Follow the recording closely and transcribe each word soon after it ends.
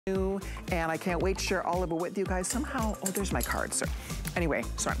new, and I can't wait to share all of it with you guys. Somehow, oh, there's my cards. So anyway,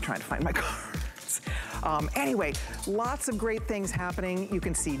 sorry, I'm trying to find my cards. Anyway, lots of great things happening. You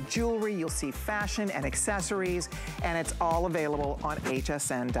can see jewelry, you'll see fashion and accessories, and it's all available on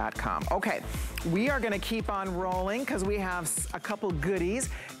hsn.com. Okay, we are gonna keep on rolling because we have a couple goodies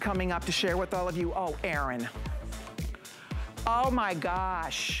coming up to share with all of you. Oh, Erin. Oh my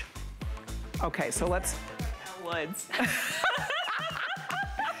gosh. Okay, so let's... Woods.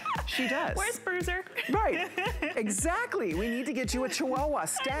 She does. Where's Bruiser? Right, exactly. We need to get you a Chihuahua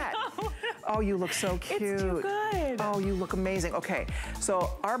stat. Oh, you look so cute. It's too good. Oh, you look amazing. Okay,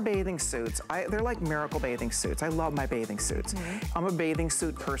 so our bathing suits, they're like miracle bathing suits. I love my bathing suits. I'm a bathing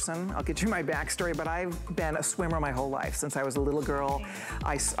suit person. I'll get you my backstory, but I've been a swimmer my whole life. Since I was a little girl,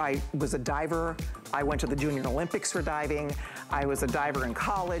 I was a diver. I went to the Junior Olympics for diving. I was a diver in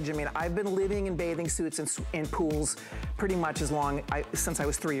college. I mean, I've been living in bathing suits and in pools pretty much since I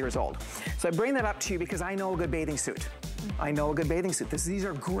was 3 years old. So I bring that up to you because I know a good bathing suit. I know a good bathing suit. These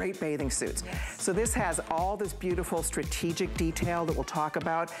are great bathing suits. Yes. So this has all this beautiful strategic detail that we'll talk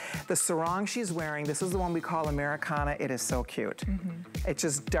about. The sarong she's wearing, this is the one we call Americana. It is so cute. It's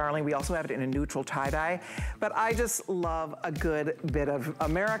just darling. We also have it in a neutral tie-dye. But I just love a good bit of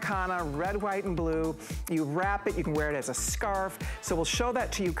Americana, red, white, and blue. You wrap it, you can wear it as a scarf. So we'll show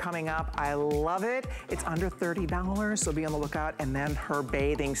that to you coming up. I love it. It's under $30, so be on the lookout. And then her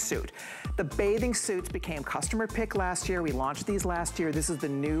bathing suit. The bathing suits became customer pick last year. We launched these last year. This is the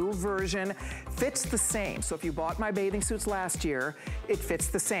new version. Fits the same. So if you bought my bathing suits last year, it fits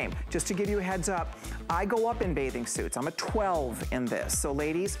the same. Just to give you a heads up, I go up in bathing suits. I'm a 12 in this. So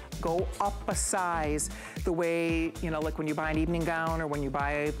ladies, go up a size the way, you know, like when you buy an evening gown or when you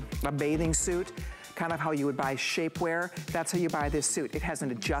buy a bathing suit, kind of how you would buy shapewear. That's how you buy this suit. It has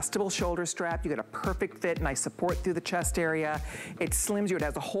an adjustable shoulder strap. You get a perfect fit, nice support through the chest area. It slims you. It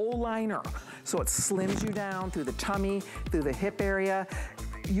has a whole liner. So it slims you down through the tummy, through the hip area.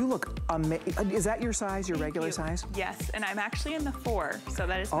 You look amazing. Is that your size, your regular size? Yes, and I'm actually in the 4, so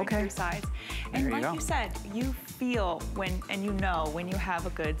that is my true size. And like you said, you feel and you know when you have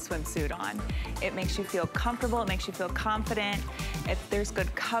a good swimsuit on. It makes you feel comfortable, it makes you feel confident, there's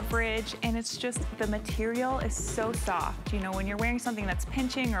good coverage, and it's just, the material is so soft. You know, when you're wearing something that's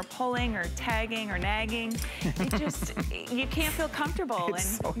pinching or pulling or tagging or nagging, it just, you can't feel comfortable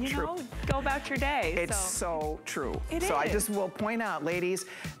and, you know, go about your day. It's so true. It is. I just will point out, ladies,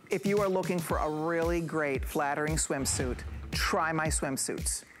 if you are looking for a really great, flattering swimsuit, try my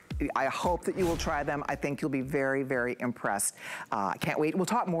swimsuits. I hope that you will try them. I think you'll be very, very impressed. Can't wait. We'll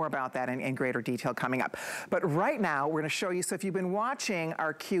talk more about that in greater detail coming up. But right now, we're gonna show you, so if you've been watching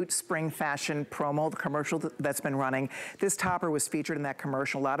our cute spring fashion promo, the commercial that's been running, this topper was featured in that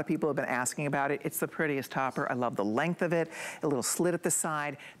commercial. A lot of people have been asking about it. It's the prettiest topper. I love the length of it, a little slit at the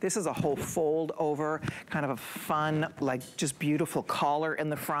side. This is a whole fold over, kind of a fun, like just beautiful collar in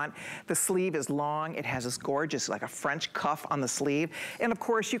the front. The sleeve is long. It has this gorgeous, like a French cuff on the sleeve. And of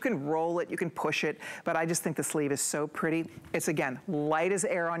course, you can roll it, you can push it, but I just think the sleeve is so pretty. It's, again, light as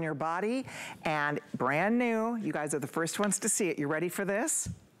air on your body and brand new. You guys are the first ones to see it. You ready for this?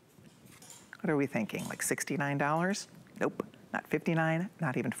 What are we thinking, like $69? Nope, not $59,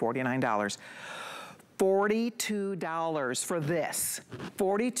 not even $49. $42 for this.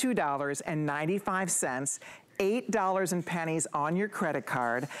 $42.95. $8 and pennies on your credit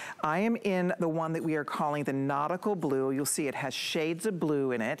card. I am in the one that we are calling the nautical blue. You'll see it has shades of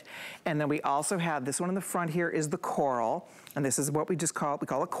blue in it. And then we also have this one in the front here is the coral. And this is what we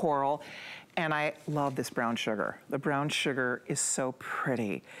call it coral. And I love this brown sugar. The brown sugar is so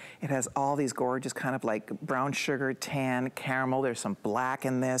pretty. It has all these gorgeous kind of like brown sugar, tan, caramel. There's some black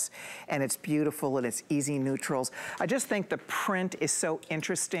in this, and it's beautiful and it's easy neutrals. I just think the print is so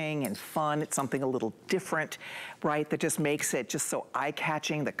interesting and fun. It's something a little different, right? That just makes it just so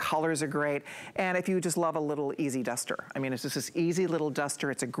eye-catching. The colors are great. And if you just love a little easy duster, I mean, it's just this easy little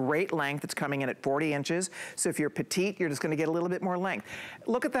duster. It's a great length. It's coming in at 40 inches. So if you're petite, you're just gonna get a little bit more length.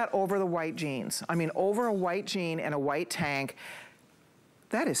 Look at that over the white jeans. I mean, over a white jean and a white tank,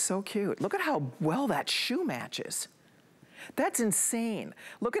 that is so cute. Look at how well that shoe matches. That's insane.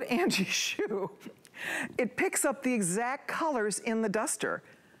 Look at Angie's shoe. It picks up the exact colors in the duster.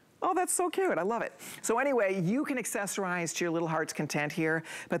 Oh, that's so cute. I love it. So anyway, you can accessorize to your little heart's content here,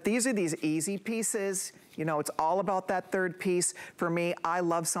 but these are these easy pieces. You know, it's all about that third piece. For me, I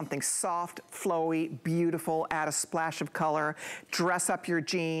love something soft, flowy, beautiful, add a splash of color, dress up your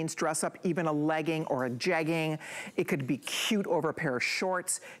jeans, dress up even a legging or a jegging. It could be cute over a pair of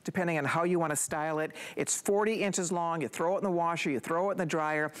shorts, depending on how you want to style it. It's 40 inches long. You throw it in the washer, you throw it in the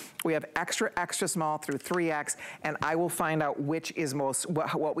dryer. We have extra, extra small through 3X, and I will find out which is most,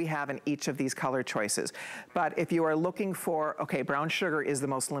 what we have in each of these color choices. But if you are looking for, okay, brown sugar is the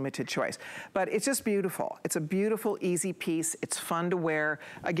most limited choice, but it's just beautiful. It's a beautiful, easy piece. It's fun to wear.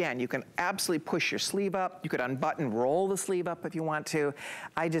 Again, you can absolutely push your sleeve up. You could unbutton, roll the sleeve up if you want to.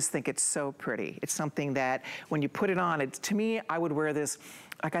 I just think it's so pretty. It's something that when you put it on, to me, I would wear this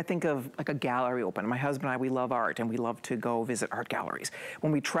like I think of like a gallery open. My husband and I, we love art and we love to go visit art galleries.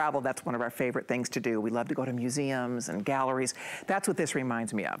 When we travel, that's one of our favorite things to do. We love to go to museums and galleries. That's what this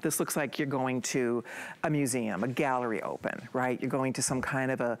reminds me of. This looks like you're going to a museum, a gallery open, right? You're going to some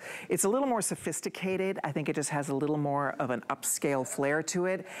kind of it's a little more sophisticated. I think it just has a little more of an upscale flair to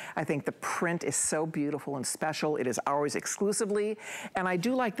it. I think the print is so beautiful and special. It is ours exclusively. And I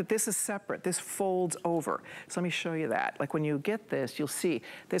do like that this is separate. This folds over. So let me show you that. Like when you get this, you'll see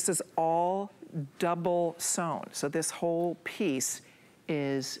this is all double sewn. So this whole piece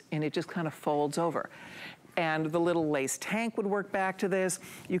and it just kind of folds over. And the little lace tank would work back to this.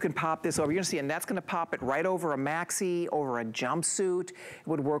 You can pop this over. You're gonna see, and that's gonna pop it right over a maxi, over a jumpsuit. It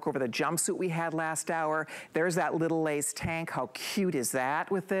would work over the jumpsuit we had last hour. There's that little lace tank. How cute is that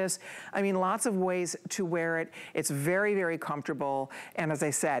with this? I mean, lots of ways to wear it. It's very, very comfortable. And as I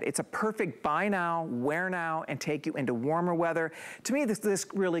said, it's a perfect buy now, wear now, and take you into warmer weather. To me, this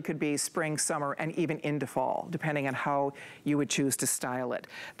really could be spring, summer, and even into fall, depending on how you would choose to style it.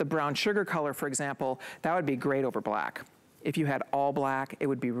 The brown sugar color, for example, that would be great over black. If you had all black, it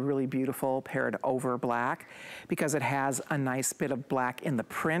would be really beautiful paired over black because it has a nice bit of black in the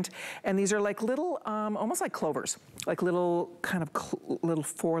print. And these are like little, almost like clovers, like little kind of little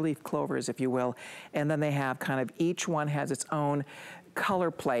 4-leaf clovers, if you will. And then they have kind of, each one has its own color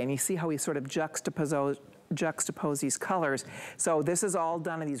play. And you see how we sort of juxtapose these colors. So this is all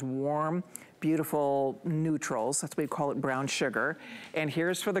done in these warm, beautiful neutrals. That's what we call it, brown sugar. And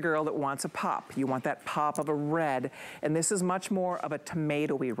here's for the girl that wants a pop. You want that pop of a red. And this is much more of a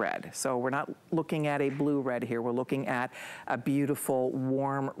tomatoey red. So we're not looking at a blue red here. We're looking at a beautiful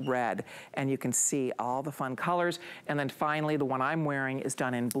warm red. And you can see all the fun colors. And then finally, the one I'm wearing is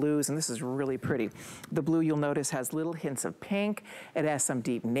done in blues. And this is really pretty. The blue, you'll notice, has little hints of pink. It has some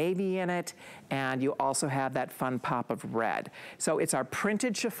deep navy in it. And you also have that fun pop of red. So it's our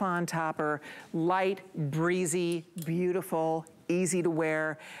printed chiffon topper. Light, breezy, beautiful, easy to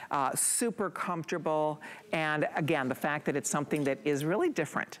wear, super comfortable. And again, the fact that it's something that is really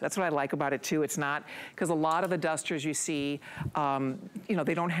different. That's what I like about it too. It's not, because a lot of the dusters you see, you know,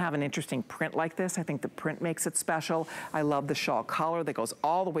 they don't have an interesting print like this. I think the print makes it special. I love the shawl collar that goes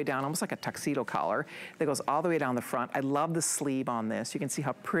all the way down, almost like a tuxedo collar, that goes all the way down the front. I love the sleeve on this. You can see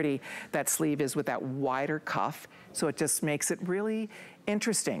how pretty that sleeve is with that wider cuff. So it just makes it really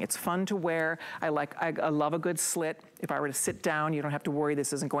interesting. It's fun to wear. I love a good slit. If I were to sit down, you don't have to worry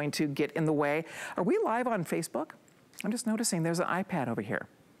this isn't going to get in the way. Are we live on Facebook? I'm just noticing there's an iPad over here.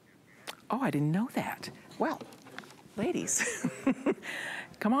 Oh, I didn't know that. Well, ladies,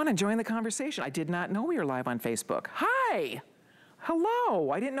 come on and join the conversation. I did not know we were live on Facebook. Hi,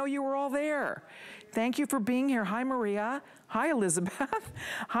 hello. I didn't know you were all there. Thank you for being here. Hi, Maria. Hi, Elizabeth.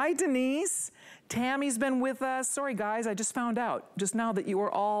 Hi, Denise. Tammy's been with us. Sorry, guys, I just found out just now that you were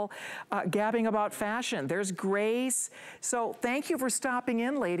all gabbing about fashion. There's Grace. So thank you for stopping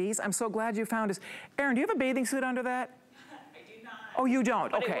in, ladies. I'm so glad you found us. Erin, do you have a bathing suit under that? I do not. Oh, you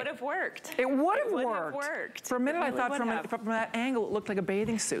don't? But okay. It would have worked. It would have worked. For a minute, I thought from that angle, it looked like a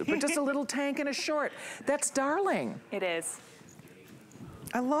bathing suit, but just a little tank and a short. That's darling. It is.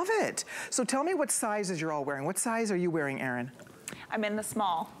 I love it. So tell me what sizes you're all wearing. What size are you wearing, Erin? I'm in the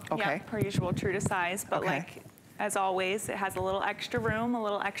small. Okay. Yeah, per usual, true to size. But like, as always, it has a little extra room, a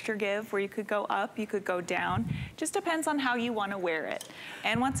little extra give where you could go up, you could go down. Just depends on how you want to wear it.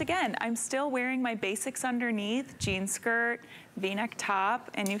 And once again, I'm still wearing my basics underneath, jean skirt, V-neck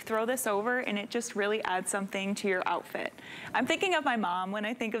top, and you throw this over and it just really adds something to your outfit. I'm thinking of my mom when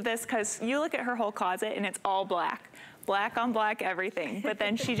I think of this, because you look at her whole closet and it's all black. Black on black everything, but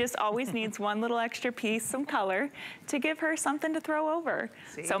then she just always needs one little extra piece, some color, to give her something to throw over.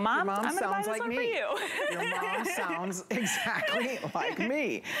 See, so Mom, I'm gonna buy this one for you. Your mom sounds exactly like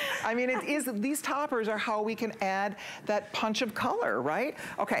me. I mean, it is, these toppers are how we can add that punch of color, right?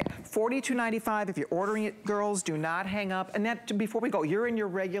 Okay, $42.95. If you're ordering it, girls, do not hang up. Annette, before we go, you're in your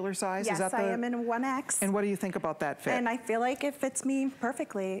regular size? Yes, is that I am in 1X. And what do you think about that fit? And I feel like it fits me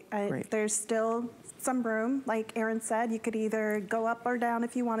perfectly. There's still some room. Like Erin said, you could either go up or down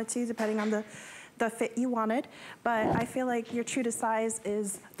if you wanted to, depending on the fit you wanted. But I feel like your true to size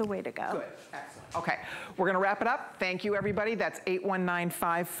is the way to go. Good, excellent. Okay, we're gonna wrap it up. Thank you, everybody. That's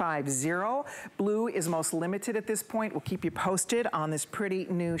 819550. Blue is most limited at this point. We'll keep you posted on this pretty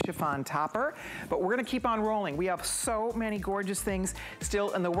new chiffon topper, but we're gonna keep on rolling. We have so many gorgeous things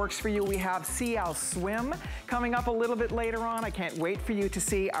still in the works for you. We have CL Swim coming up a little bit later on. I can't wait for you to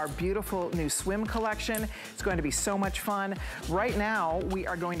see our beautiful new swim collection. It's going to be so much fun. Right now, we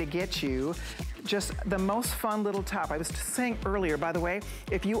are going to get you just the most fun little top. I was saying earlier, by the way,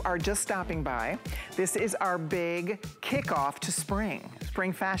 if you are just stopping by, this is our big kickoff to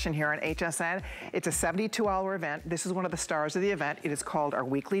spring fashion here on HSN. It's a 72-hour event. This is one of the stars of the event. It is called our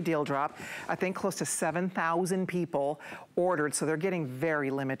weekly deal drop. I think close to 7,000 people ordered, so they're getting very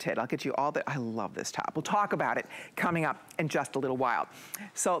limited. I'll get you all the, I love this top. We'll talk about it coming up in just a little while.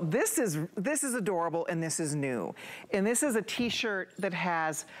 So this is adorable, and this is new. And this is a t-shirt that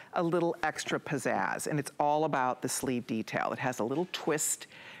has a little extra pizzazz, and it's all about the sleeve detail. It has a little twist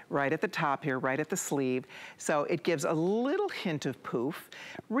right at the top here, right at the sleeve. So it gives a little hint of poof.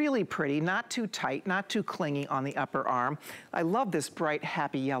 Really pretty, not too tight, not too clingy on the upper arm. I love this bright,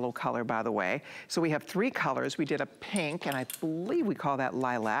 happy yellow color, by the way. So we have 3 colors. We did a pink, and I believe we call that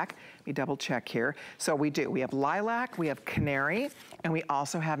lilac. Let me double check here. So we do. We have lilac, we have canary, and we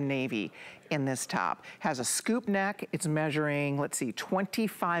also have navy in this top. Has a scoop neck. It's measuring, let's see,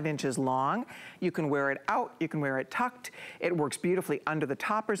 25 inches long. You can wear it out. You can wear it tucked. It works beautifully under the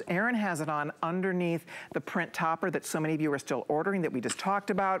toppers. Erin has it on underneath the print topper that so many of you are still ordering that we just talked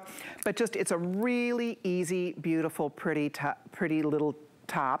about. But just, it's a really easy, beautiful, pretty little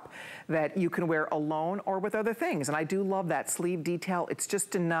top that you can wear alone or with other things. And I do love that sleeve detail. It's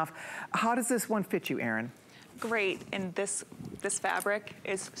just enough. How does this one fit you, Erin? Great, and this fabric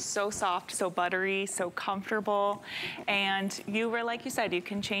is so soft, so buttery, so comfortable, and you were, like you said, you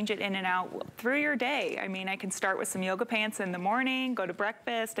can change it in and out through your day. I mean, I can start with some yoga pants in the morning, go to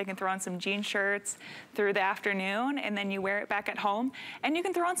breakfast, I can throw on some jean shirts through the afternoon, and then you wear it back at home, and you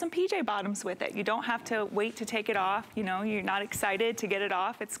can throw on some PJ bottoms with it. You don't have to wait to take it off, you know, you're not excited to get it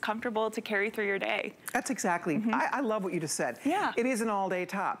off. It's comfortable to carry through your day. That's exactly, I love what you just said. Yeah. It is an all-day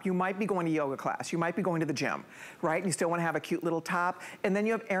top. You might be going to yoga class, you might be going to the gym, right? You still want to have a cute little top, and then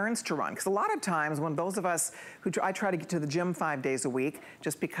you have errands to run. Because a lot of times when those of us who, I try to get to the gym 5 days a week,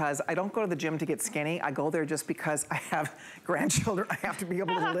 just because I don't go to the gym to get skinny, I go there just because I have grandchildren, I have to be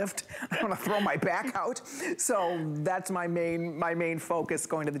able to lift, I want to throw my back out. So that's my main focus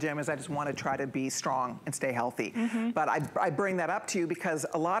going to the gym, is I just want to try to be strong and stay healthy. But I bring that up to you because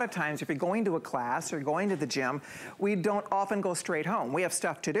a lot of times if you're going to a class or going to the gym, we don't often go straight home. We have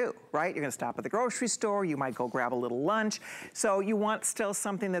stuff to do, right? You're going to stop at the grocery store, you might go grab a little lunch. So you want still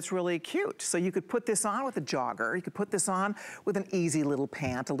something that's really cute. So you could put this on with a jogger, you could put this on with an easy little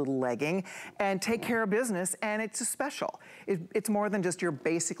pant, a little legging, and take care of business, and it's a special. It's more than just your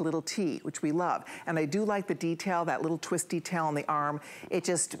basic little tee, which we love. And I do like the detail, that little twist detail on the arm. It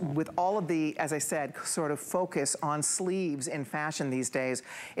just, with all of the, as I said, sort of focus on sleeves in fashion these days,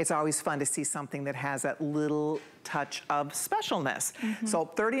 it's always fun to see something that has that little touch of specialness. So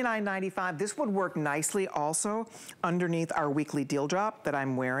 $39.95, this would work nicely also underneath our weekly deal drop that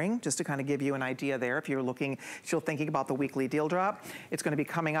I'm wearing, just to kind of give you an idea there. If you're thinking about the weekly deal drop, it's going to be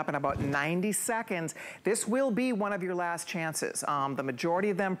coming up in about 90 seconds. This will be one of your last chances. The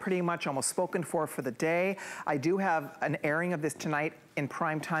majority of them pretty much almost spoken for the day. I do have an airing of this tonight in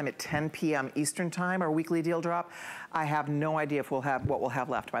prime time at 10 p.m. Eastern time, our weekly deal drop. I have no idea if we'll have what we'll have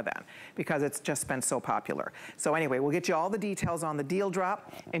left by then, because it's just been so popular. So anyway, we'll get you all the details on the deal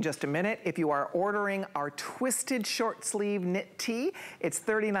drop in just a minute. If you are ordering our twisted short sleeve knit tee, it's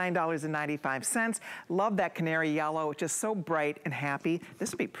 $39.95. Love that canary yellow, just so bright and happy.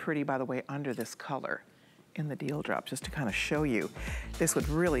 This would be pretty, by the way, under this color in the deal drop, just to kind of show you. This would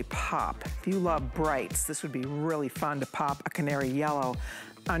really pop. If you love brights, this would be really fun to pop a canary yellow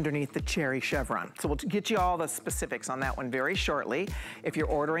underneath the cherry chevron. So we'll get you all the specifics on that one very shortly. If you're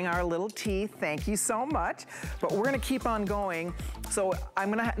ordering our little tee, thank you so much. But we're gonna keep on going. So I'm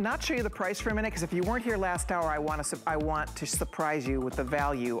gonna not show you the price for a minute, because if you weren't here last hour, I want to surprise you with the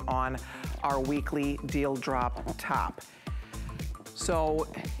value on our weekly deal drop top. So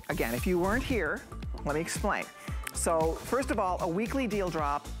again, if you weren't here, let me explain. So first of all, a weekly deal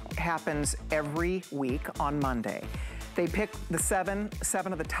drop happens every week on Monday. They pick the seven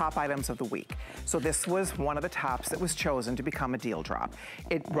of the top items of the week. So this was one of the tops that was chosen to become a deal drop.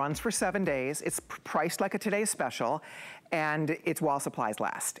 It runs for 7 days. It's priced like a today's special, and it's while supplies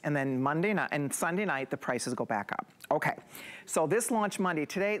last. And then Monday night and Sunday night, the prices go back up. Okay, so this launched Monday.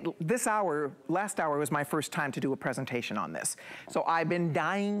 Today, last hour was my first time to do a presentation on this. So I've been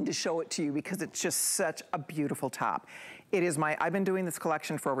dying to show it to you because it's just such a beautiful top. I've been doing this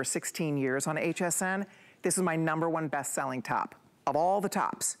collection for over 16 years on HSN. This is my #1 best-selling top of all the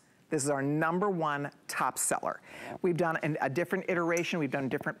tops. This is our #1 top seller. We've done a different iteration. We've done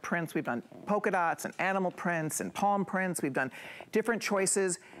different prints. We've done polka dots and animal prints and palm prints. We've done different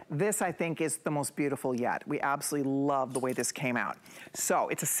choices. This, I think, is the most beautiful yet. We absolutely love the way this came out. So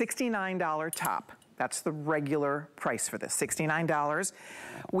it's a $69 top. That's the regular price for this, $69.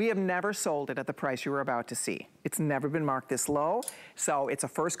 We have never sold it at the price you were about to see. It's never been marked this low. So it's a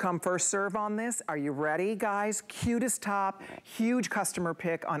first come, first serve on this. Are you ready, guys? Cutest top, huge customer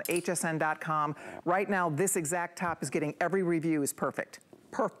pick on hsn.com. Right now, this exact top is getting every review is perfect.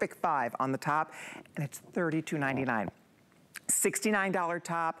 Perfect 5 on the top, and it's $32.99. $69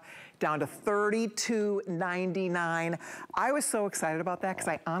 top, down to $32.99. I was so excited about that because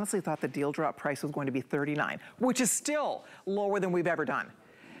I honestly thought the deal drop price was going to be $39, which is still lower than we've ever done.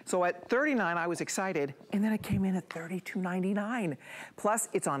 So at $39, I was excited, and then it came in at $32.99. Plus,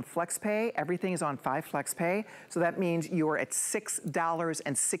 it's on FlexPay. Everything is on 5 FlexPay, so that means you're at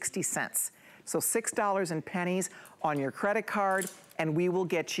 $6.60. So $6 and pennies on your credit card, and we will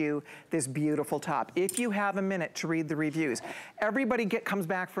get you this beautiful top. If you have a minute to read the reviews, everybody comes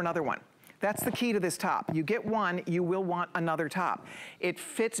back for another one. That's the key to this top. You get one, you will want another top. It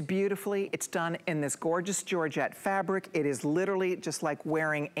fits beautifully. It's done in this gorgeous georgette fabric. It is literally just like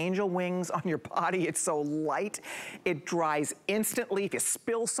wearing angel wings on your body. It's so light. It dries instantly. If you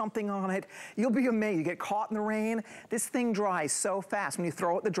spill something on it, you'll be amazed. You get caught in the rain. This thing dries so fast. When you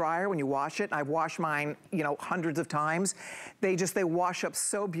throw it in the dryer, when you wash it, I've washed mine, you know, hundreds of times. They wash up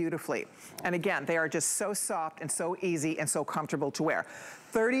so beautifully. And again, they are just so soft and so easy and so comfortable to wear.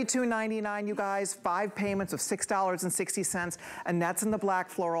 $32.99, you guys, 5 payments of $6.60, and that's in the black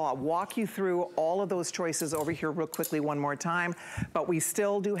floral. I'll walk you through all of those choices over here real quickly one more time, but we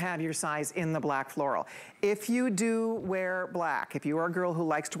still do have your size in the black floral. If you do wear black, if you are a girl who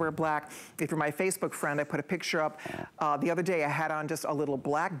likes to wear black, if you're my Facebook friend, I put a picture up the other day. I had on just a little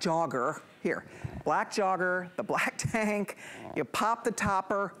black jogger. Here, black jogger, the black tank, you pop the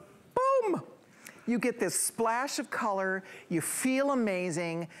topper, boom! You get this splash of color, you feel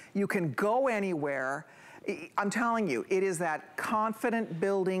amazing, you can go anywhere. I'm telling you, it is that confident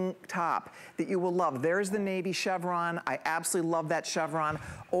building top that you will love. There's the navy chevron. I absolutely love that chevron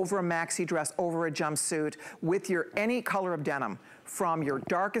over a maxi dress, over a jumpsuit, with your any color of denim, from your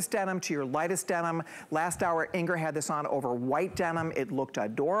darkest denim to your lightest denim. Last hour, Inger had this on over white denim. It looked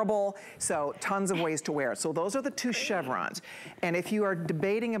adorable. So tons of ways to wear it. So those are the 2 chevrons. And if you are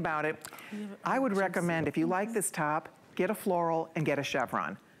debating about it, I would recommend, if you like this top, get a floral and get a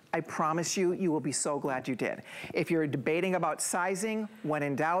chevron. I promise you, you will be so glad you did. If you're debating about sizing, when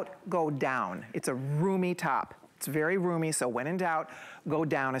in doubt, go down. It's a roomy top. It's very roomy, so when in doubt, go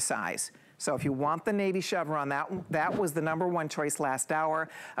down a size. So if you want the navy chevron, that was the #1 choice last hour.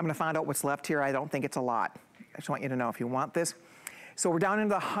 I'm gonna find out what's left here. I don't think it's a lot. I just want you to know if you want this. So we're down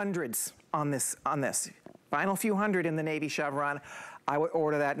into the hundreds on this. Final few hundred in the navy chevron. I would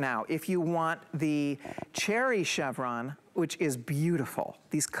order that now. If you want the cherry chevron, which is beautiful,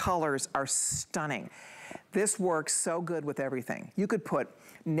 these colors are stunning. This works so good with everything. You could put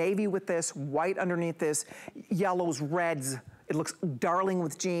navy with this, white underneath this, yellows, reds. It looks darling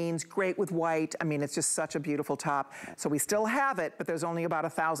with jeans, great with white. I mean, it's just such a beautiful top. So we still have it, but there's only about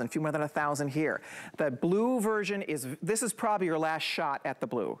 1,000, a few more than 1,000 here. The blue version this is probably your last shot at the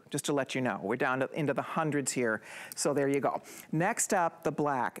blue, just to let you know. We're down into the hundreds here, so there you go. Next up, the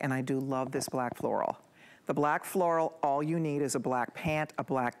black, and I do love this black floral. The black floral, all you need is a black pant, a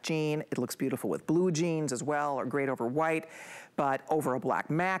black jean. It looks beautiful with blue jeans as well, or great over white, but over a black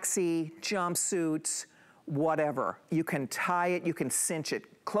maxi, jumpsuits, whatever. You can tie it, you can cinch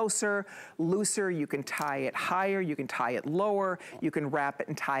it closer, looser, you can tie it higher, you can tie it lower, you can wrap it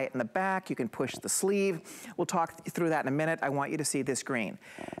and tie it in the back, you can push the sleeve. We'll talk through that in a minute. I want you to see this green.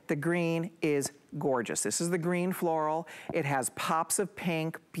 The green is gorgeous. This is the green floral. It has pops of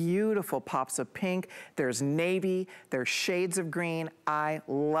pink, beautiful pops of pink. There's navy, there's shades of green. I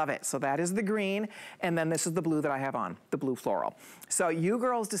love it. So that is the green, and then this is the blue that I have on, the blue floral. So you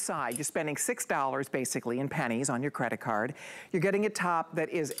girls decide, you're spending $6 basically in pennies on your credit card. You're getting a top that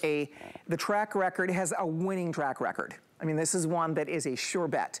is the track record, has a winning track record. I mean, this is one that is a sure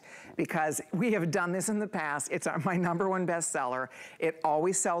bet because we have done this in the past. It's my #1 bestseller. It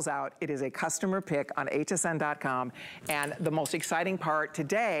always sells out. It is a customer pick on hsn.com. And the most exciting part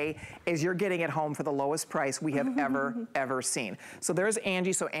today is you're getting it home for the lowest price we have ever seen. So there's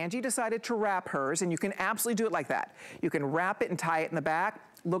Angie. So Angie decided to wrap hers, and you can absolutely do it like that. You can wrap it and tie it in the back.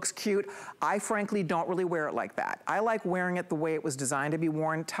 Looks cute. I frankly don't really wear it like that. I like wearing it the way it was designed to be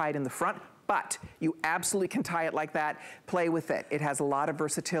worn, tied in the front. But you absolutely can tie it like that, play with it. It has a lot of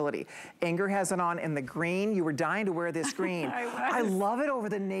versatility. Inger has it on in the green. You were dying to wear this green. I love it over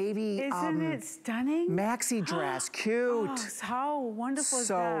the navy. Isn't it stunning? Maxi dress, cute. Oh, how wonderful is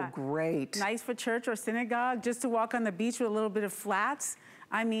that? So great. Nice for church or synagogue, just to walk on the beach with a little bit of flats.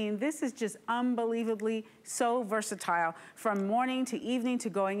 I mean, this is just unbelievably so versatile. From morning to evening to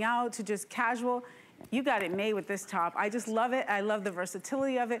going out to just casual. You got it made with this top. I just love it. I love the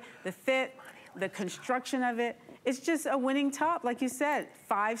versatility of it, the fit, the construction of it. It's just a winning top, like you said,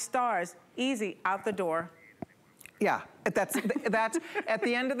 5 stars, easy, out the door. Yeah, that's at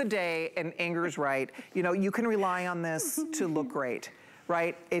the end of the day, and Inger's right, you know, you can rely on this to look great.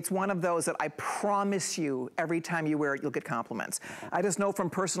 Right? It's one of those that I promise you, every time you wear it, you'll get compliments. I just know from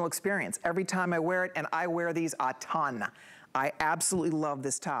personal experience, every time I wear it, and I wear these a ton, I absolutely love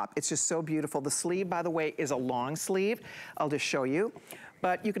this top. It's just so beautiful. The sleeve, by the way, is a long sleeve. I'll just show you.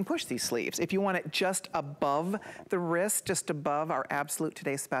 But you can push these sleeves. If you want it just above the wrist, just above our Absolute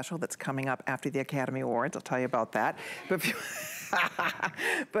Today special that's coming up after the Academy Awards, I'll tell you about that.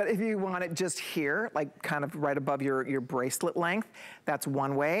 But if you want it just here, like kind of right above your bracelet length, that's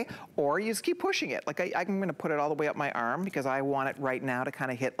one way. Or you just keep pushing it. Like I'm gonna put it all the way up my arm because I want it right now to kind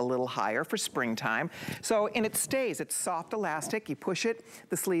of hit a little higher for springtime. So, and it stays, it's soft elastic. You push it,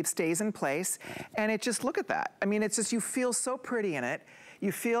 the sleeve stays in place. And it just, look at that. I mean, it's just, you feel so pretty in it.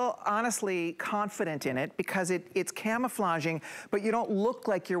 You feel honestly confident in it because it's camouflaging, but you don't look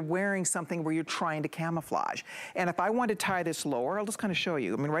like you're wearing something where you're trying to camouflage. And if I want to tie this lower, I'll just kind of show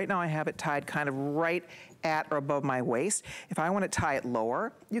you. I mean, right now I have it tied kind of right at or above my waist. If I want to tie it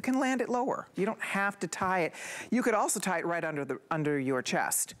lower, you can land it lower. You don't have to tie it. You could also tie it right under your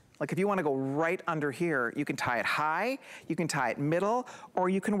chest. Like if you want to go right under here, you can tie it high, you can tie it middle, or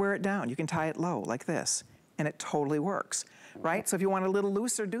you can wear it down. You can tie it low like this, and it totally works. Right? So if you want a little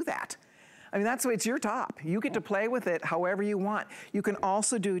looser, do that. I mean, that's it's your top. You get to play with it however you want. You can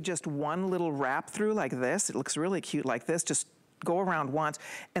also do just one little wrap through like this. It looks really cute like this. Just go around once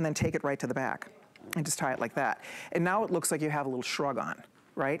and then take it right to the back and just tie it like that. And now it looks like you have a little shrug on,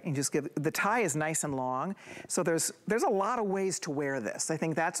 right? And just give, the tie is nice and long. So there's a lot of ways to wear this. I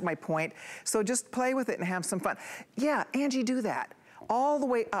think that's my point. So just play with it and have some fun. Yeah, Angie, do that. All the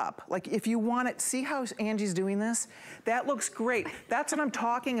way up. Like if you want it, see how Angie's doing this? That looks great. That's what I'm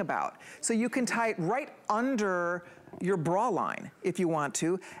talking about. So you can tie it right under your bra line if you want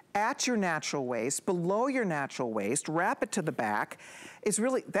to, at your natural waist, below your natural waist, wrap it to the back. It's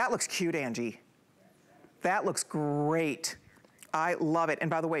really, that looks cute, Angie. That looks great. I love it. And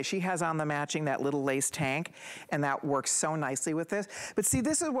by the way, she has on the matching that little lace tank, and that works so nicely with this. But see,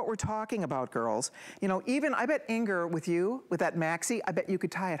 this is what we're talking about, girls. You know, even, I bet Inger, with you, with that maxi, I bet you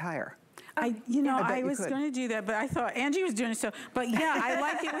could tie it higher. I was going to do that, but I thought Angie was doing it, so. But yeah, I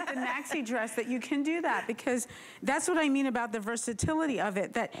like it with the maxi dress that you can do that, because that's what I mean about the versatility of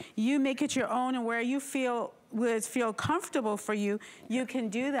it, that you make it your own, and where you feel comfortable for you, you can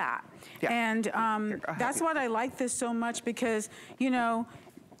do that. Yeah. And that's what I like this so much, because, you know,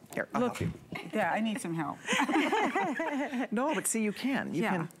 here, I'll help you. Yeah, I need some help. No, but see, you can. You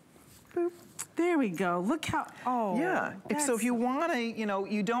can. Boop. There we go. Look how, yeah. So if you want to, you know,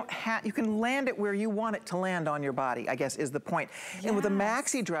 you don't have, you can land it where you want it to land on your body, I guess is the point. Yes. And with a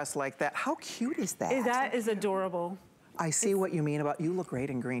maxi dress like that, how cute is that? That is adorable. I see what you mean about, you look great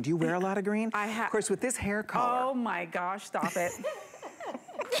in green. Do you wear a lot of green? I have. Of course, with this hair color. Oh my gosh, stop it.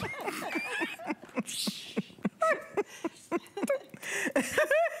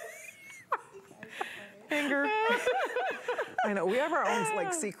 Inger. I know, we have our own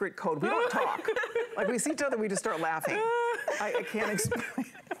like secret code. We don't talk. Like we see each other, we just start laughing. I can't explain.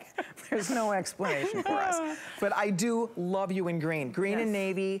 There's no explanation for us. But I do love you in green. Green and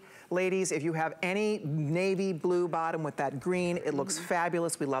navy. Ladies, if you have any navy blue bottom with that green, it looks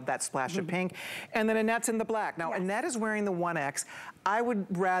fabulous. We love that splash of pink. And then Annette's in the black. Now, Annette is wearing the 1X. I would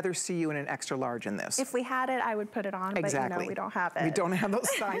rather see you in an extra large in this. If we had it, I would put it on, but you know, we don't have it. We don't have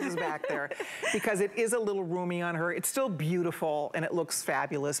those sizes back there because it is a little roomy on her. It's still beautiful and it looks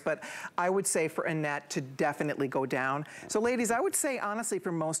fabulous, but I would say for Annette to definitely go down. So ladies, I would say honestly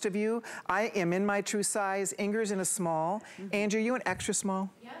for most of you, I am in my true size. Inger's in a small. Angie, are you an extra small?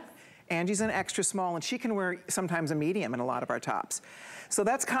 Yes. Angie's an extra small, and she can wear sometimes a medium in a lot of our tops. So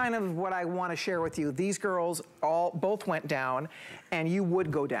that's kind of what I want to share with you. These girls both went down, and you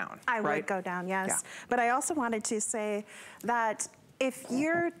would go down, I right? would go down, yes. Yeah. But I also wanted to say that if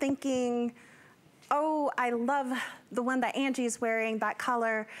you're thinking, oh, I love the one that Angie's wearing, that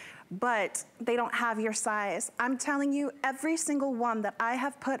color, but they don't have your size, I'm telling you, every single one that I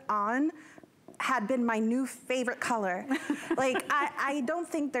have put on had been my new favorite color. Like, I don't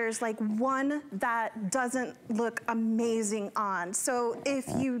think there's like one that doesn't look amazing on. So if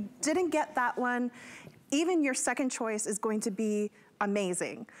you didn't get that one, even your second choice is going to be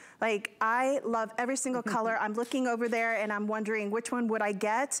amazing. Like, I love every single color. I'm looking over there and I'm wondering which one would I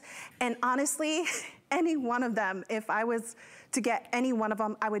get? And honestly, any one of them, if I was to get any one of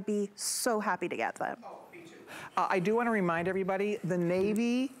them, I would be so happy to get them. I do want to remind everybody, the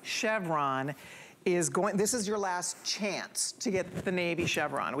navy chevron is going, this is your last chance to get the navy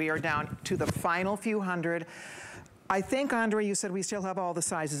chevron. We are down to the final few hundred. I think, Andre, you said we still have all the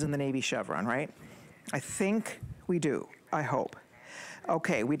sizes in the navy chevron, right? I think we do, I hope.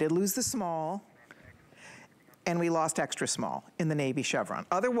 Okay, we did lose the small, and we lost extra small in the navy chevron.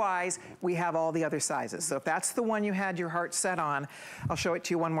 Otherwise, we have all the other sizes. So if that's the one you had your heart set on, I'll show it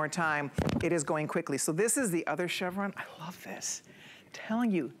to you one more time. It is going quickly. So this is the other chevron. I love this. I'm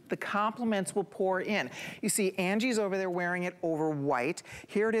telling you, the compliments will pour in. You see, Angie's over there wearing it over white.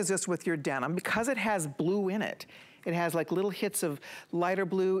 Here it is just with your denim. Because it has blue in it, it has like little hits of lighter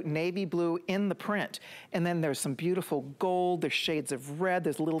blue, navy blue in the print. And then there's some beautiful gold, there's shades of red,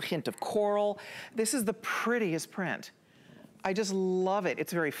 there's a little hint of coral. This is the prettiest print. I just love it.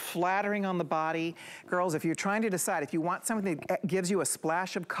 It's very flattering on the body. Girls, if you're trying to decide, if you want something that gives you a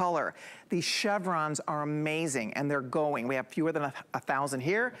splash of color, these chevrons are amazing, and they're going. We have fewer than 1,000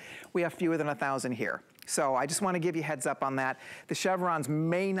 here. We have fewer than 1,000 here. So I just want to give you heads up on that. The chevrons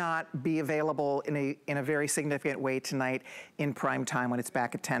may not be available in a very significant way tonight in prime time when it's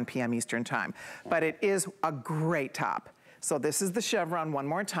back at 10 p.m. Eastern time. But it is a great top. So this is the chevron one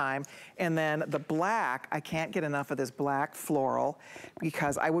more time. And then the black, I can't get enough of this black floral,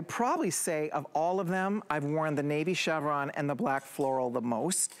 because I would probably say of all of them, I've worn the navy chevron and the black floral the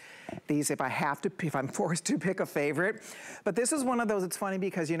most. These, if I'm forced to pick a favorite. But this is one of those, it's funny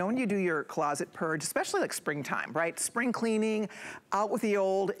because, you know, when you do your closet purge, especially like springtime, right? Spring cleaning, out with the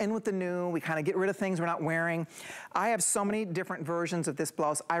old, in with the new. We kind of get rid of things we're not wearing. I have so many different versions of this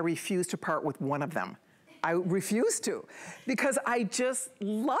blouse. I refuse to part with one of them. I refuse to, because I just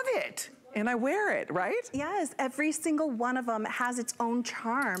love it. And I wear it, right? Yes, every single one of them has its own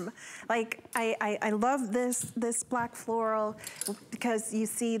charm. Like, I love this black floral because you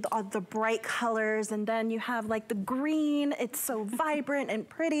see the bright colors, and then you have like the green. It's so vibrant and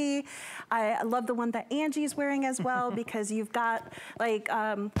pretty. I love the one that Angie's wearing as well, because you've got like,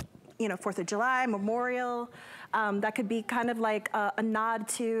 you know, 4th of July, Memorial. That could be kind of like a nod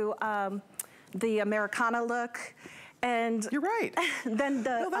to the Americana look. And you're right. Then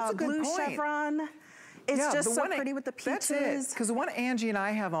the blue chevron is just so pretty with the peaches. That's it, because the one Angie and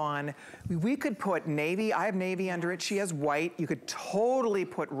I have on, we could put navy. I have navy under it. She has white. You could totally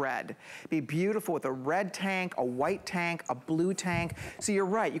put red. Be beautiful with a red tank, a white tank, a blue tank. So you're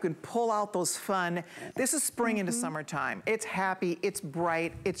right. You can pull out those fun. This is spring into summertime. It's happy. It's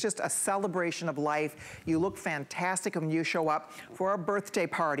bright. It's just a celebration of life. You look fantastic when you show up for a birthday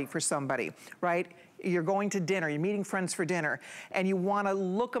party for somebody, right? You're going to dinner, you're meeting friends for dinner, and you want to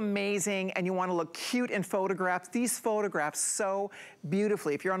look amazing and you want to look cute in photographs. These photographs so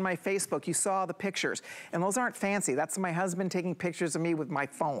beautifully. If you're on my Facebook, you saw the pictures, and those aren't fancy. That's my husband taking pictures of me with my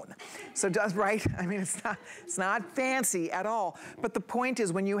phone. So right? I mean, it's not fancy at all. But the point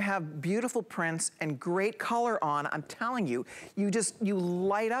is, when you have beautiful prints and great color on, I'm telling you, you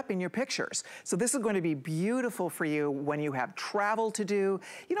light up in your pictures. So this is going to be beautiful for you when you have travel to do.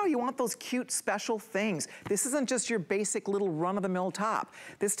 You know, you want those cute special things. This isn't just your basic little run-of-the-mill top.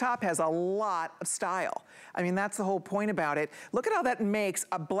 This top has a lot of style. I mean, that's the whole point about it. Look at how that makes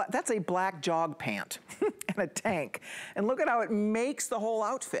that's a black jog pant and a tank. And look at how it makes the whole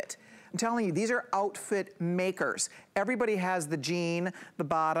outfit. I'm telling you, these are outfit makers. Everybody has the jean, the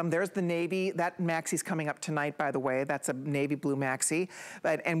bottom. There's the navy. That maxi's coming up tonight, by the way. That's a navy blue maxi.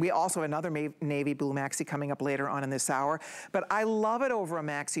 And we also have another navy blue maxi coming up later on in this hour. But I love it over a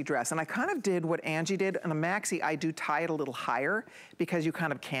maxi dress. And I kind of did what Angie did. On a maxi, I do tie it a little higher because you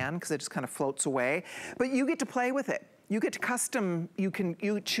kind of can, because it just kind of floats away. But you get to play with it. You get to custom, you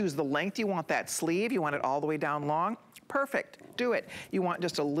choose the length you want that sleeve. You want it all the way down long. Perfect, do it. You want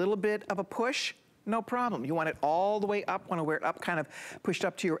just a little bit of a push, No problem. You want it all the way up, want to wear it up, kind of pushed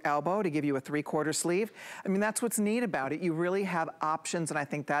up to your elbow to give you a 3/4 sleeve. I mean, that's what's neat about it. You really have options, and I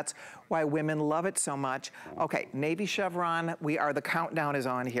think that's why women love it so much. Okay, navy chevron, the countdown is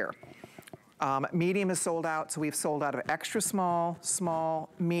on here. Medium is sold out, so we've sold out of extra small, small,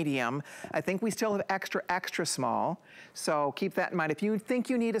 medium. I think we still have extra, extra small, so keep that in mind. If you think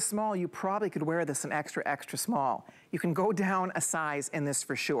you need a small, you probably could wear this in extra, extra small. You can go down a size in this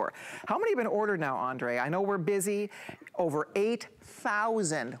for sure. How many have been ordered now, Andre? I know we're busy. Over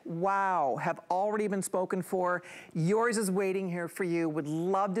 8,000, wow, have already been spoken for. Yours is waiting here for you. Would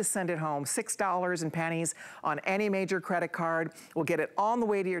love to send it home. $6 and pennies on any major credit card. We'll get it on the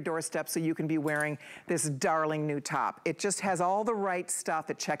way to your doorstep so you can be wearing this darling new top. It just has all the right stuff.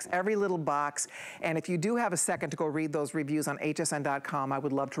 It checks every little box. And if you do have a second to go read those reviews on hsn.com, I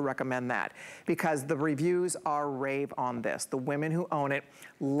would love to recommend that because the reviews are rave on this. The women who own it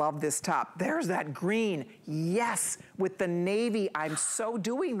love this top. There's that green, yes, with the navy. I'm so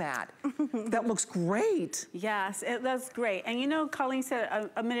doing that. That looks great. Yes, it looks great. And you know, Colleen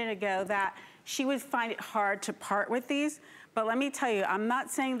said a minute ago that she would find it hard to part with these, but let me tell you, I'm not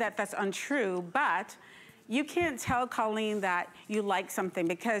saying that that's untrue, but you can't tell Colleen that you like something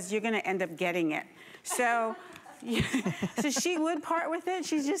because you're gonna end up getting it. So, so she would part with it,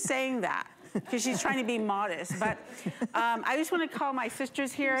 she's just saying that, because she's trying to be modest. But I just want to call my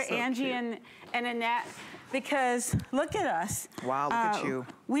sisters here, so Angie and Annette, because look at us. Wow, look at you.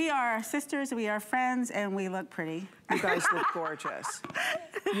 We are sisters, we are friends, and we look pretty. You guys look gorgeous.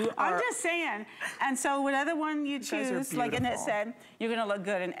 I'm just saying. And so whatever one you choose, like Annette said, you're gonna look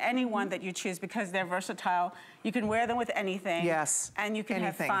good in any one that you choose because they're versatile. You can wear them with anything. Yes. And you can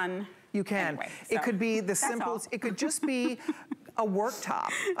have fun. You can. Anyway, so it could be the simplest, it could just be a work top.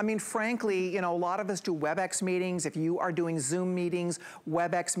 I mean, frankly, you know, a lot of us do WebEx meetings. If you are doing Zoom meetings,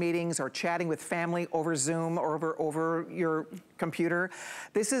 WebEx meetings, or chatting with family over Zoom or over your computer,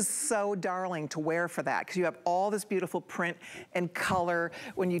 this is so darling to wear for that because you have all this beautiful print and color.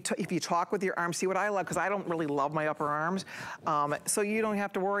 When you if you talk with your arms, see what I love, because I don't really love my upper arms, so you don't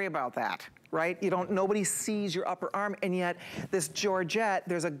have to worry about that. Right? Nobody sees your upper arm, and yet this Georgette,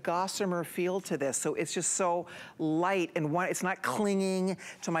 there's a gossamer feel to this, so it's just so light, and it's not clinging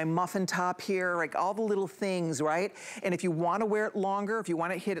to my muffin top here, like all the little things, right? And if you want to wear it longer, if you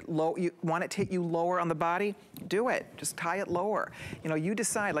want to hit it low, you want it to hit you lower on the body, do it. Just tie it lower. You know, you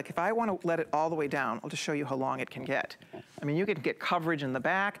decide, like if I want to let it all the way down, I'll just show you how long it can get. I mean, you can get coverage in the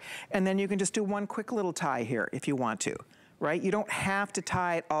back, and then you can just do one quick little tie here if you want to. Right? You don't have to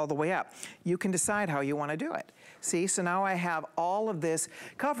tie it all the way up. You can decide how you want to do it. See, so now I have all of this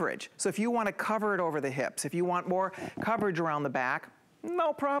coverage. So if you want to cover it over the hips, if you want more coverage around the back,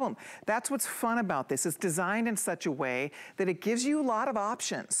 no problem. That's what's fun about this. It's designed in such a way that it gives you a lot of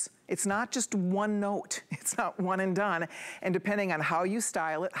options. It's not just one note. It's not one and done. And depending on how you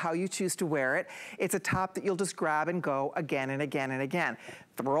style it, how you choose to wear it, it's a top that you'll just grab and go again and again and again.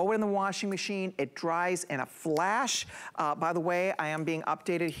 Throw it in the washing machine. It dries in a flash. By the way, I am being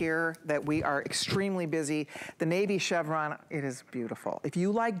updated here that we are extremely busy. The navy chevron, it is beautiful. If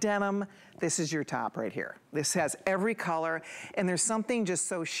you like denim, this is your top right here. This has every color, and there's something just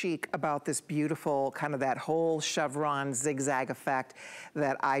so chic about this beautiful, kind of that whole chevron zigzag effect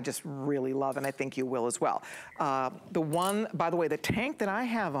that I just really love, and I think you will as well. The one, by the way, the tank that I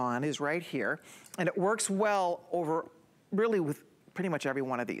have on is right here, and it works well over, really with pretty much every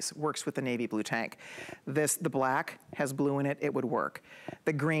one of these. Works with the navy blue tank. The black has blue in it, it would work.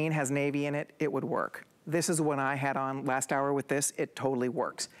 The green has navy in it, it would work. This is what I had on last hour with this, it totally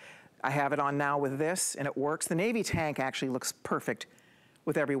works. I have it on now with this, and it works. The navy tank actually looks perfect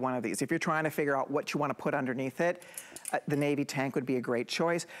with every one of these. If you're trying to figure out what you want to put underneath it, the navy tank would be a great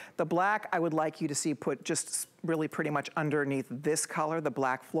choice. The black, I would like you to see put just really pretty much underneath this color, the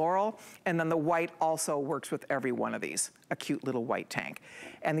black floral, and then the white also works with every one of these, a cute little white tank.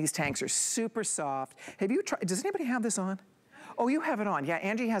 And these tanks are super soft. Have you tried, does anybody have this on? Oh, you have it on. Yeah,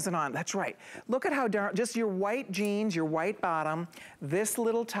 Angie has it on. That's right. Look at how darn, just your white jeans, your white bottom, this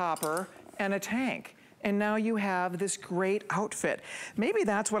little topper, and a tank. And now you have this great outfit. Maybe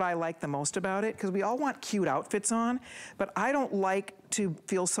that's what I like the most about it, because we all want cute outfits on, but I don't like to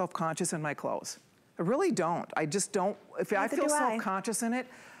feel self-conscious in my clothes. I really don't. I just don't. If I feel self-conscious in it,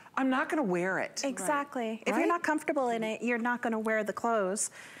 I'm not gonna wear it. Exactly. Right. If you're not comfortable in it, you're not gonna wear the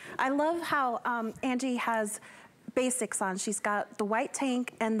clothes. I love how Angie has basics on. She's got the white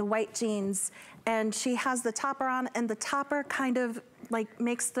tank and the white jeans, and she has the topper on, and the topper kind of like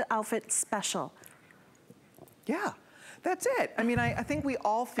makes the outfit special. Yeah. That's it. I mean, I think we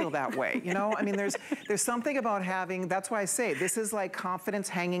all feel that way, you know? I mean, there's something about having, that's why I say, this is like confidence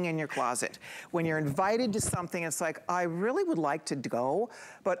hanging in your closet. When you're invited to something, it's like, I really would like to go,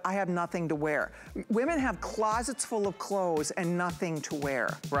 but I have nothing to wear. Women have closets full of clothes and nothing to wear,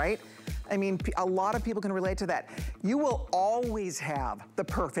 right? I mean, a lot of people can relate to that. You will always have the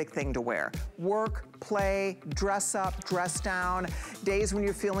perfect thing to wear. Work, play, dress up, dress down, days when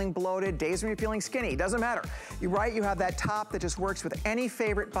you're feeling bloated, days when you're feeling skinny, doesn't matter. You're right, you have that top that just works with any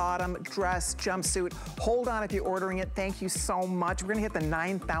favorite bottom, dress, jumpsuit. Hold on if you're ordering it. Thank you so much. We're gonna hit the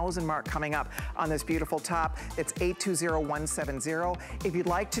 9,000 mark coming up on this beautiful top. It's 820170. If you'd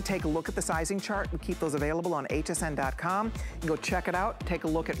like to take a look at the sizing chart, we keep those available on hsn.com. You can go check it out, take a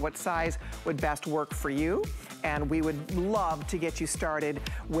look at what size would best work for you. And we would love to get you started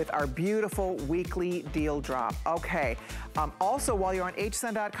with our beautiful weekly deal drop. Okay, also while you're on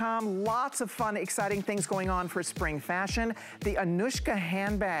hsn.com, lots of fun, exciting things going on for spring fashion. The Anushka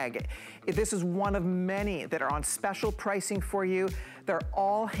handbag. This is one of many that are on special pricing for you. They're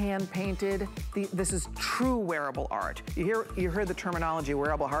all hand painted. This is true wearable art. You heard the terminology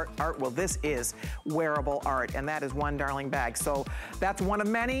wearable art. Well, this is wearable art, and that is one darling bag. So that's one of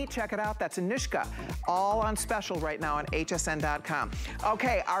many. Check it out. That's Anushka, all on special right now on hsn.com.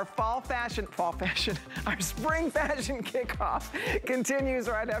 Okay, our our spring fashion kickoff continues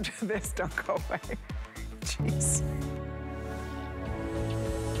right after this. Don't go away. Jeez.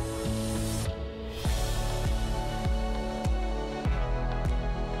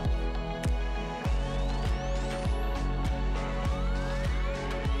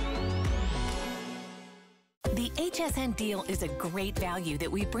 The HSN deal is a great value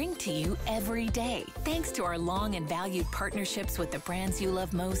that we bring to you every day. Thanks to our long and valued partnerships with the brands you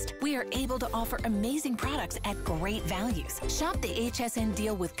love most, we are able to offer amazing products at great values. Shop the HSN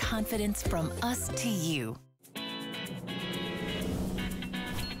deal with confidence from us to you.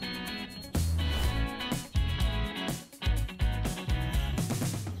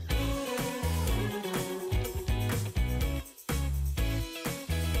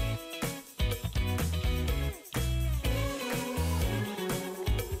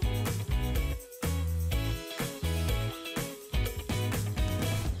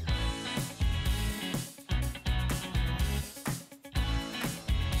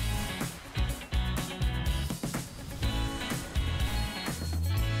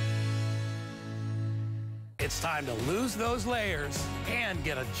 It's time to lose those layers and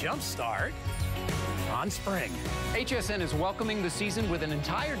get a jump start on spring. HSN is welcoming the season with an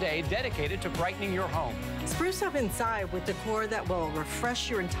entire day dedicated to brightening your home. Spruce up inside with decor that will refresh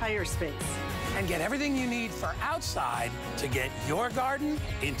your entire space. And get everything you need for outside to get your garden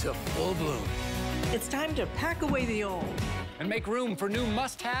into full bloom. It's time to pack away the old. And make room for new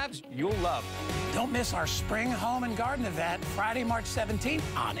must-haves you'll love. Don't miss our spring home and garden event Friday, March 17th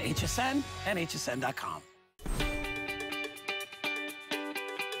on HSN and hsn.com.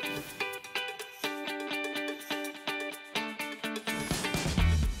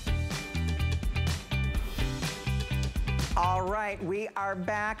 All right, we are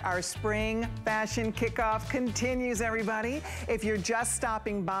back. Our spring fashion kickoff continues, everybody. If you're just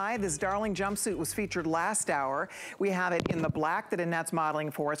stopping by, this darling jumpsuit was featured last hour. We have it in the black that Annette's modeling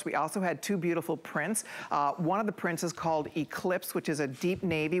for us. We also had two beautiful prints. One of the prints is called Eclipse, which is a deep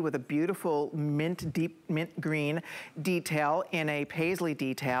navy with a beautiful deep mint green detail in a paisley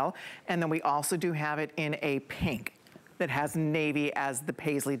detail. And then we also do have it in a pink that has navy as the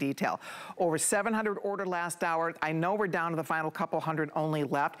paisley detail. Over 700 ordered last hour. I know we're down to the final couple hundred only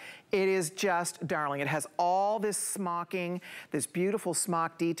left. It is just darling. It has all this smocking, this beautiful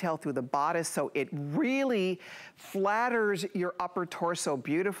smock detail through the bodice, so it really flatters your upper torso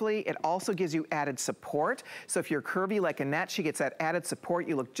beautifully. It also gives you added support. So if you're curvy like Annette, she gets that added support.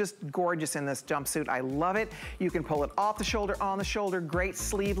 You look just gorgeous in this jumpsuit. I love it. You can pull it off the shoulder, on the shoulder. Great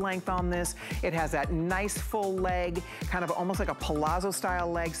sleeve length on this. It has that nice full leg, kind of almost like a palazzo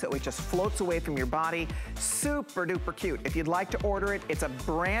style leg, so it just floats away from your body. Super duper cute. If you'd like to order it, it's a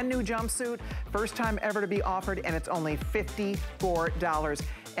brand new jumpsuit, first time ever to be offered, and it's only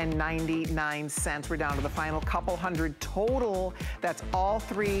 $54.99. We're down to the final couple hundred total. That's all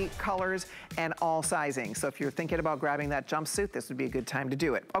three colors and all sizing. So if you're thinking about grabbing that jumpsuit, this would be a good time to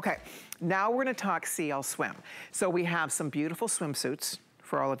do it. Okay, now we're gonna talk CL Swim. So we have some beautiful swimsuits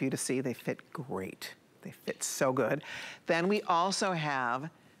for all of you to see. They fit great. They fit so good. Then we also have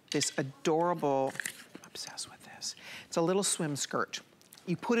this adorable, I'm obsessed with this. It's a little swim skirt.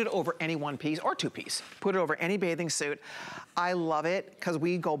 You put it over any one piece or two piece. Put it over any bathing suit. I love it because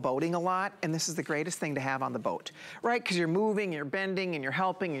we go boating a lot, and this is the greatest thing to have on the boat, right? Because you're moving, you're bending, and you're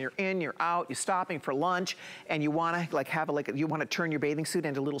helping, and you're in, you're out, you're stopping for lunch, and you want to you want to turn your bathing suit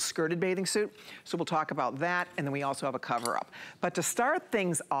into a little skirted bathing suit. So we'll talk about that, and then we also have a cover up. But to start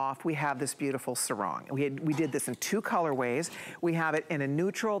things off, we have this beautiful sarong. We did this in 2 colorways. We have it in a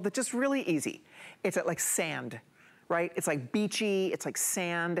neutral that's just really easy. It's like sand, right? It's like beachy, it's like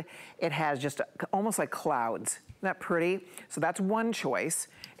sand. It has just almost like clouds. Isn't that pretty? So that's one choice.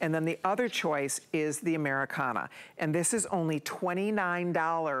 And then the other choice is the Americana. And this is only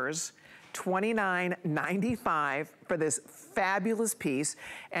 $29. $29.95 for this fabulous piece.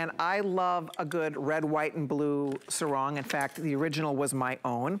 And I love a good red, white, and blue sarong. In fact, the original was my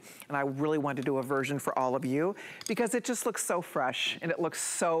own, and I really wanted to do a version for all of you because it just looks so fresh and it looks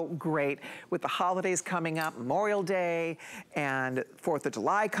so great with the holidays coming up, Memorial Day and 4th of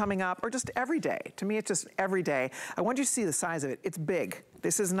July coming up, or just every day. To me, it's just every day. I want you to see the size of it. It's big.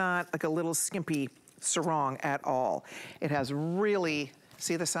 This is not like a little skimpy sarong at all. It has really,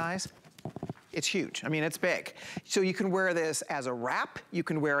 see the size? It's huge. I mean, it's big. So you can wear this as a wrap. You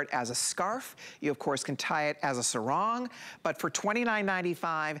can wear it as a scarf. You, of course, can tie it as a sarong. But for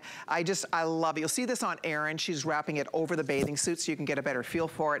 $29.95, I love it. You'll see this on Erin. She's wrapping it over the bathing suit so you can get a better feel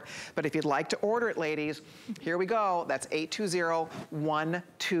for it. But if you'd like to order it, ladies, here we go. That's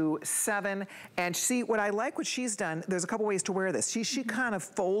 820-127. And see, what I like what she's done, there's a couple ways to wear this. She kind of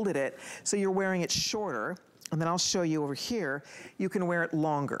folded it so you're wearing it shorter. And then I'll show you over here, you can wear it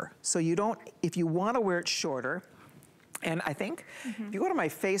longer. So you don't, if you want to wear it shorter, and I think if you go to my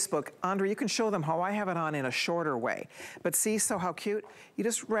Facebook, Andre, you can show them how I have it on in a shorter way. But see, so how cute? You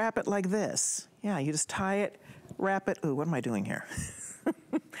just wrap it like this. Yeah, you just tie it, wrap it. Ooh, what am I doing here?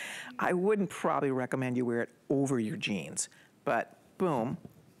 I wouldn't probably recommend you wear it over your jeans, but boom,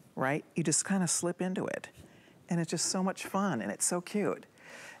 right? You just kind of slip into it. And it's just so much fun, and it's so cute.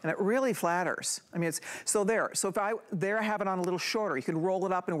 And it really flatters. I mean, it's, so there. So if I have it on a little shorter, you can roll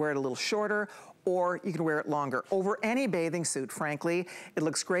it up and wear it a little shorter, or you can wear it longer. Over any bathing suit, frankly. It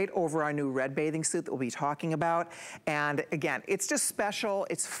looks great over our new red bathing suit that we'll be talking about. And again, it's just special,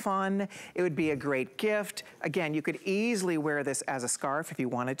 it's fun, it would be a great gift. Again, you could easily wear this as a scarf if you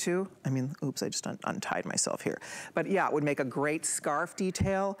wanted to. I mean, oops, I just untied myself here. But yeah, it would make a great scarf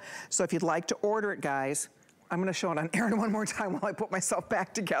detail. So if you'd like to order it, guys, I'm gonna show it on Erin one more time while I put myself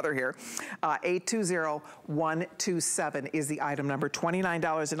back together here. 820-127 is the item number.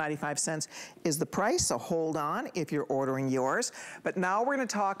 $29.95 is the price, so hold on if you're ordering yours. But now we're gonna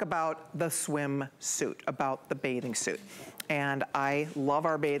talk about the swimsuit, about the bathing suit. And I love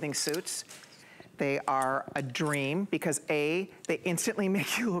our bathing suits. They are a dream because A, they instantly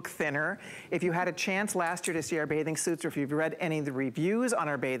make you look thinner. If you had a chance last year to see our bathing suits, or if you've read any of the reviews on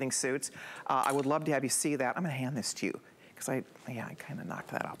our bathing suits, I would love to have you see that. I'm gonna hand this to you because I kind of knocked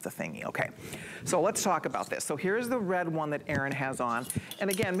that off the thingy. Okay, so let's talk about this. So here's the red one that Erin has on.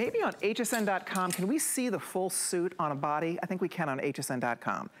 And again, maybe on hsn.com, can we see the full suit on a body? I think we can on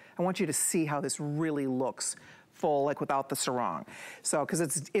hsn.com. I want you to see how this really looks full, like without the sarong. So, because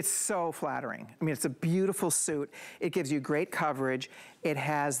it's so flattering. I mean, it's a beautiful suit. It gives you great coverage. It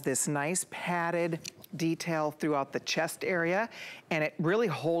has this nice padded detail throughout the chest area, and it really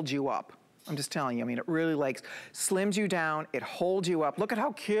holds you up. I'm just telling you, I mean, it really like slims you down, it holds you up. Look at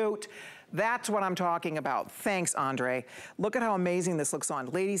how cute. That's what I'm talking about. Thanks, Andre. Look at how amazing this looks on.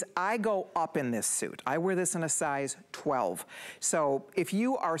 Ladies, I go up in this suit. I wear this in a size 12. So if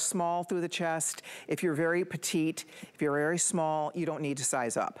you are small through the chest, if you're very petite, if you're very small, you don't need to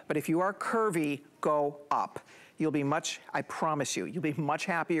size up. But if you are curvy, go up. You'll be much, I promise you, you'll be much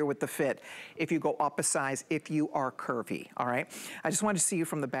happier with the fit if you go up a size if you are curvy, all right? I just wanted to see you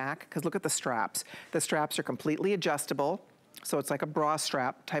from the back, because look at the straps. The straps are completely adjustable. So it's like a bra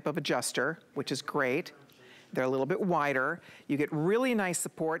strap type of adjuster, which is great. They're a little bit wider. You get really nice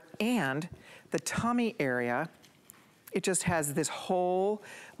support, and the tummy area, it just has this whole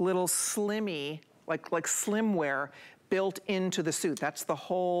little slimmy, like slim wear built into the suit. That's the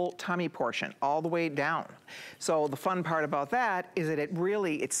whole tummy portion, all the way down. So the fun part about that is that it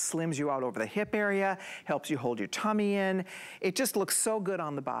slims you out over the hip area, helps you hold your tummy in. It just looks so good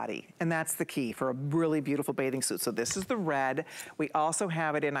on the body, and that's the key for a really beautiful bathing suit. So this is the red. We also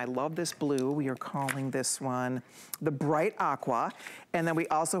have it in, I love this blue, we are calling this one the bright aqua, and then we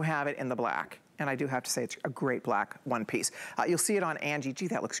also have it in the black. And I do have to say it's a great black one piece. You'll see it on Angie. Gee,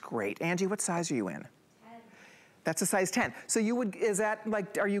 that looks great. Angie, what size are you in? That's a size 10. So you would, is that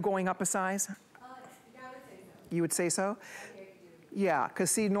like, are you going up a size? Yeah, I would say so. You would say so? Yeah,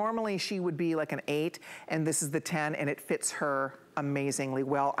 because see, normally she would be like an 8, and this is the 10, and it fits her amazingly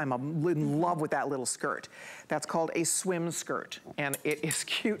well. I'm in love with that little skirt. That's called a swim skirt, and it is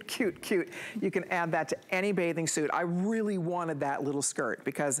cute, cute, cute. You can add that to any bathing suit. I really wanted that little skirt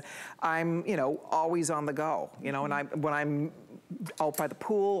because I'm, you know, always on the go, you know, and when I'm out by the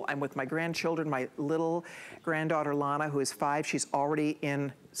pool, I'm with my grandchildren. My little granddaughter Lana, who is 5, she's already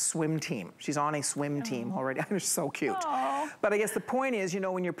in swim team. She's on a swim team already. They're so cute. Aww. But I guess the point is, you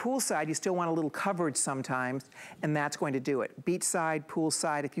know, when you're poolside, you still want a little coverage sometimes, and that's going to do it. Beachside,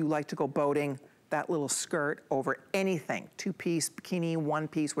 poolside, if you like to go boating, that little skirt over anything, 2-piece, bikini,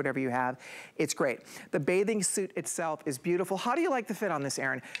 1-piece, whatever you have, it's great. The bathing suit itself is beautiful. How do you like the fit on this,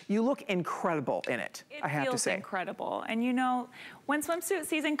 Erin? You look incredible in it, I have to say. It feels incredible. And you know, when swimsuit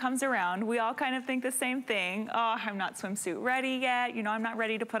season comes around, we all kind of think the same thing. Oh, I'm not swimsuit ready yet. You know, I'm not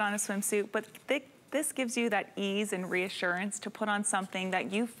ready to put on a swimsuit, but this gives you that ease and reassurance to put on something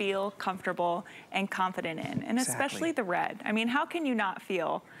that you feel comfortable and confident in. And especially the red. I mean, how can you not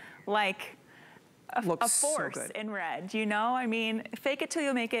feel like a force so in red, you know? I mean, fake it till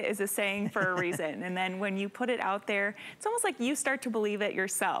you make it is a saying for a reason. And then when you put it out there, it's almost like you start to believe it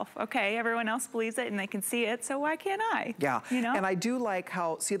yourself. Okay, everyone else believes it and they can see it, so why can't I? Yeah, you know? And I do like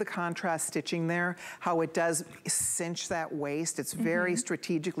how, see the contrast stitching there? How it does cinch that waist. It's very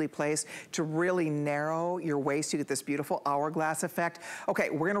strategically placed to really narrow your waist. You get this beautiful hourglass effect. Okay,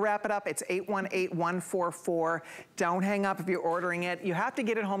 we're gonna wrap it up. It's 818144. Don't hang up if you're ordering it. You have to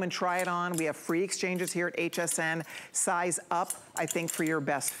get it home and try it on. We have free exchanges here at HSN. Size up, I think, for your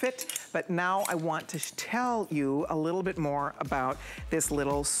best fit. But now I want to tell you a little bit more about this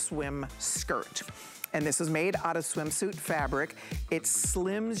little swim skirt. And this is made out of swimsuit fabric. It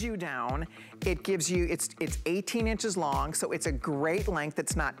slims you down. It gives you, it's 18 inches long, so it's a great length.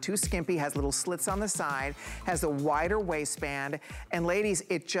 It's not too skimpy, has little slits on the side, has a wider waistband. And ladies,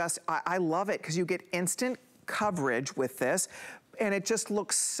 it just, I love it because you get instant coverage with this. And it just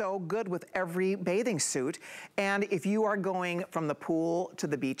looks so good with every bathing suit. And if you are going from the pool to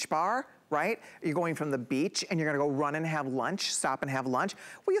the beach bar, right? You're going from the beach and you're gonna go run and have lunch, stop and have lunch,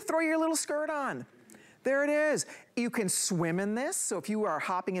 well, you throw your little skirt on. There it is. You can swim in this. So if you are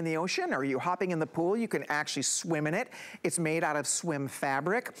hopping in the ocean or you're hopping in the pool, you can actually swim in it. It's made out of swim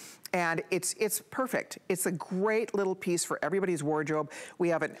fabric and it's perfect. It's a great little piece for everybody's wardrobe. We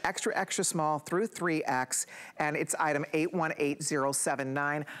have an extra, extra small through 3X and it's item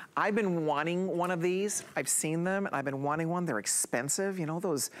 818079. I've been wanting one of these. I've seen them and I've been wanting one. They're expensive. You know,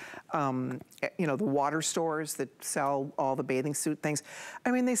 those, you know, the water stores that sell all the bathing suit things.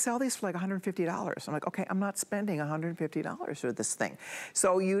 I mean, they sell these for like $150. I'm like, okay, I'm not spending $150 for this thing.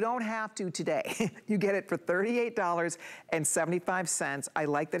 So you don't have to today. You get it for $38.75. I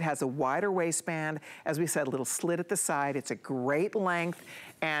like that it has a wider waistband. As we said, a little slit at the side. It's a great length.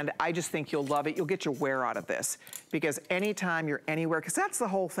 And I just think you'll love it. You'll get your wear out of this because anytime you're anywhere, because that's the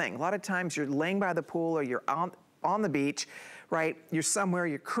whole thing. A lot of times you're laying by the pool or you're on the beach, right? You're somewhere,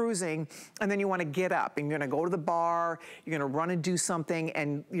 you're cruising, and then you want to get up and you're going to go to the bar, you're going to run and do something,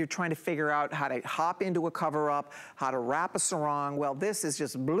 and you're trying to figure out how to hop into a cover-up, how to wrap a sarong. Well, this is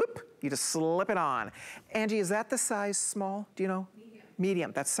just bloop, you just slip it on. Angie, is that the size small? Do you know?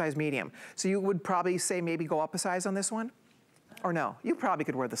 Medium, that's size medium. So you would probably say maybe go up a size on this one? Or no? You probably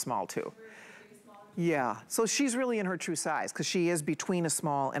could wear the small too. Yeah, so she's really in her true size because she is between a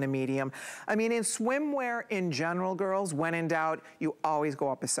small and a medium. I mean, in swimwear in general, girls, when in doubt, you always go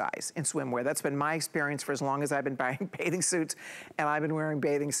up a size in swimwear. That's been my experience for as long as I've been buying bathing suits, and I've been wearing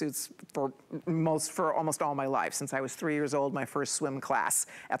bathing suits for almost all my life. Since I was 3 years old, my first swim class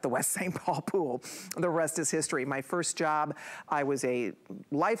at the West St. Paul pool. The rest is history. My first job, I was a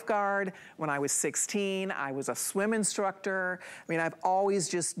lifeguard. When I was 16, I was a swim instructor. I mean, I've always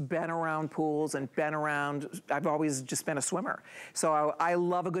just been around pools and been around, I've always just been a swimmer. So I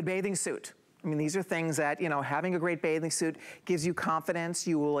love a good bathing suit. I mean, these are things that, you know, having a great bathing suit gives you confidence.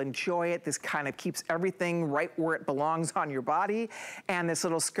 You will enjoy it. This kind of keeps everything right where it belongs on your body. And this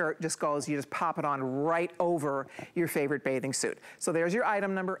little skirt just goes, you just pop it on right over your favorite bathing suit. So there's your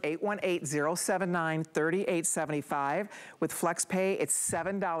item number, 8180793875. With FlexPay, it's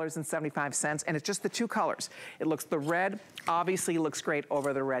 $7.75, and it's just the 2 colors. It looks, the red obviously looks great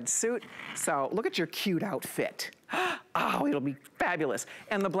over the red suit. So look at your cute outfit. Oh, it'll be fabulous.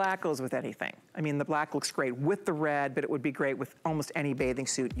 And the black goes with anything. I mean, the black looks great with the red, but it would be great with almost any bathing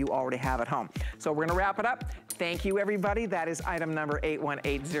suit you already have at home. So we're gonna wrap it up. Thank you, everybody. That is item number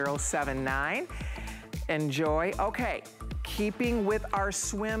 818079. Enjoy. Okay, keeping with our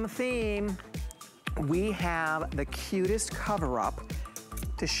swim theme, we have the cutest cover-up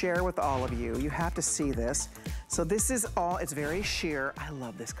to share with all of you. You have to see this. So this is all, it's very sheer. I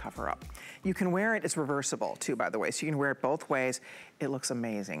love this cover up. You can wear it, it's reversible too, by the way, so you can wear it both ways. It looks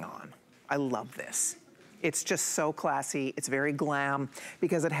amazing on. I love this. It's just so classy. It's very glam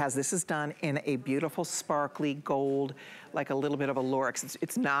because it has, this is done in a beautiful sparkly gold, like a little bit of a lurex.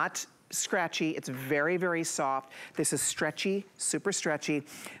 It's not scratchy, it's very, very soft. This is stretchy, super stretchy.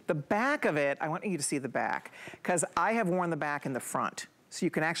 The back of it, I want you to see the back, because I have worn the back in the front. So you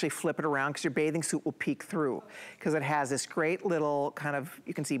can actually flip it around because your bathing suit will peek through because it has this great little kind of,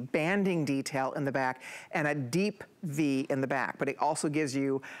 you can see banding detail in the back and a deep V in the back, but it also gives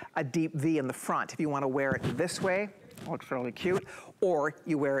you a deep V in the front if you want to wear it this way, looks really cute, or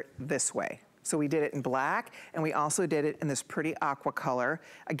you wear it this way. So we did it in black and we also did it in this pretty aqua color.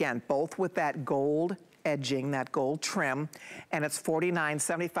 Again, both with that gold edging, that gold trim, and it's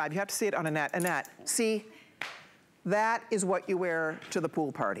 $49.75. You have to see it on Annette. Annette, see? That is what you wear to the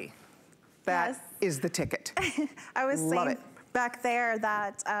pool party. That is the ticket. I was saying back there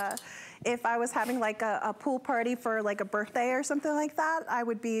that if I was having like a pool party for like a birthday or something like that, I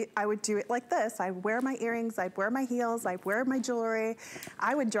would do it like this. I'd wear my earrings, I'd wear my heels, I'd wear my jewelry.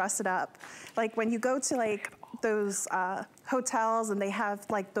 I would dress it up. Like when you go to like those hotels and they have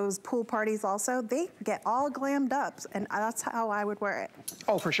like those pool parties also, they get all glammed up and that's how I would wear it.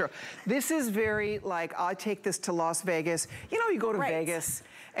 Oh, for sure. This is very like, I take this to Las Vegas. You know, you go to Vegas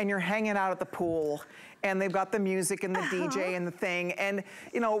and you're hanging out at the pool and they've got the music and the DJ and the thing. And,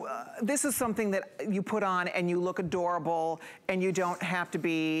 you know, this is something that you put on and you look adorable and you don't have to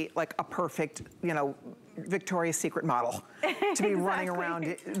be like a perfect, you know, Victoria's Secret model to be running around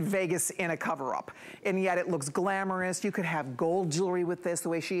Vegas in a cover-up. And yet it looks glamorous. You could have gold jewelry with this, the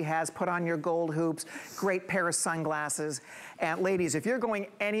way she has. Put on your gold hoops, great pair of sunglasses. And ladies, if you're going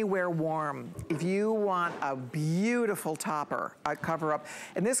anywhere warm, if you want a beautiful topper, a cover-up,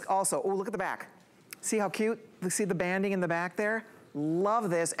 and this also, oh, look at the back. See how cute? See the banding in the back there? Love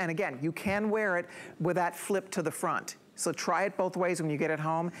this. And again, you can wear it with that flip to the front. So try it both ways when you get it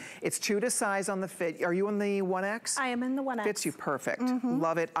home. It's true to size on the fit. Are you in the 1X? I am in the 1X. Fits you perfect.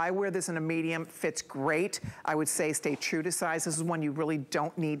 Love it. I wear this in a medium. Fits great. I would say stay true to size. This is one you really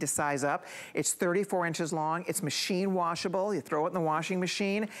don't need to size up. It's 34 inches long. It's machine washable. You throw it in the washing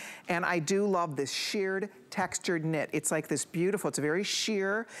machine. And I do love this sheared textured knit. It's like this beautiful, it's very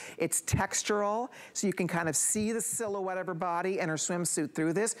sheer, it's textural, so you can kind of see the silhouette of her body and her swimsuit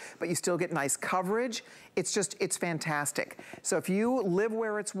through this, but you still get nice coverage. It's just, it's fantastic. So if you live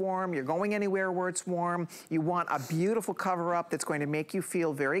where it's warm, you're going anywhere where it's warm, you want a beautiful cover up that's going to make you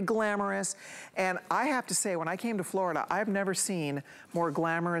feel very glamorous. And I have to say, when I came to Florida, I've never seen more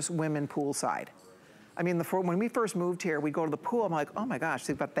glamorous women poolside. I mean, when we first moved here, we go to the pool, I'm like, oh my gosh,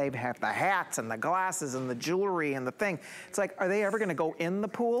 they have the hats and the glasses and the jewelry and the thing. It's like, are they ever gonna go in the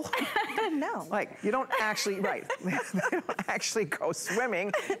pool? No. Like, you don't actually, right, they don't actually go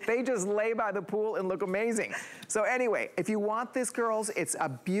swimming. They just lay by the pool and look amazing. So anyway, if you want this, girls, it's a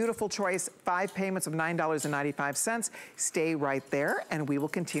beautiful choice. 5 payments of $9.95. Stay right there, and we will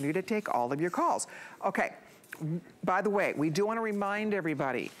continue to take all of your calls. Okay, by the way, we do wanna remind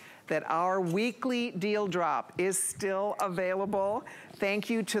everybody that our weekly deal drop is still available. Thank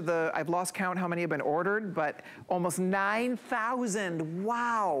you to the, I've lost count how many have been ordered, but almost 9,000,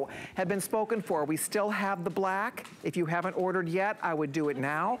 wow, have been spoken for. We still have the black. If you haven't ordered yet, I would do it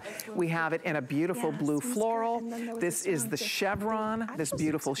now. We have it in a beautiful blue floral. This is the chevron, this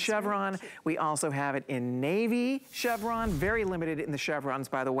beautiful chevron. We also have it in navy chevron, very limited in the chevrons,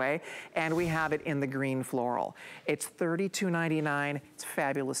 by the way, and we have it in the green floral. It's $32.99, it's a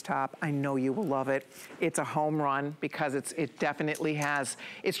fabulous top. I know you will love it. It's a home run because it definitely has,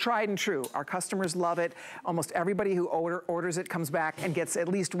 it's tried and true. Our customers love it. Almost everybody who orders it comes back and gets at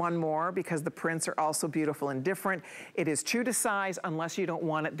least one more because the prints are also beautiful and different. It is true to size unless you don't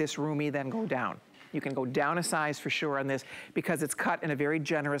want it this roomy, then go down. You can go down a size for sure on this because it's cut in a very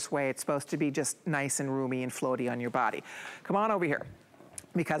generous way. It's supposed to be just nice and roomy and floaty on your body. Come on over here,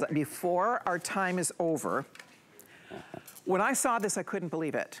 because before our time is over, when I saw this, I couldn't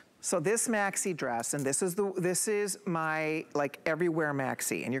believe it. So this maxi dress, and this is my like everywhere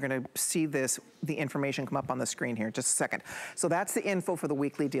maxi, and you're gonna see the information come up on the screen here in just a second. So that's the info for the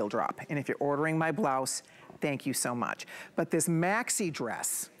weekly deal drop. And if you're ordering my blouse, thank you so much. But this maxi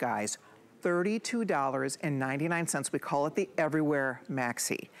dress, guys, $32.99. We call it the Everywhere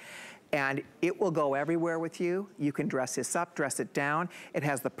Maxi. And it will go everywhere with you. You can dress this up, dress it down. It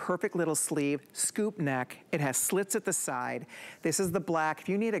has the perfect little sleeve, scoop neck. It has slits at the side. This is the black. If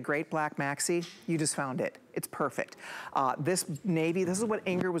you need a great black maxi, you just found it. It's perfect. This navy, this is what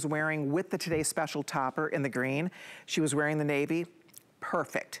Inger was wearing with the Today Special topper in the green. She was wearing the navy.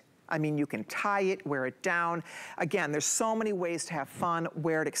 perfect. I mean, you can tie it, wear it down. Again, there's so many ways to have fun,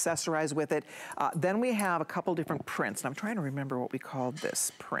 wear it, accessorize with it. Then we have a couple different prints. And I'm trying to remember what we called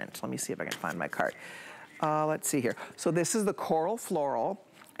this print. Let me see if I can find my card. Let's see here. So this is the Coral Floral,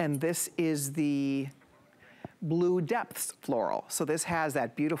 and this is the Blue Depths Floral. So this has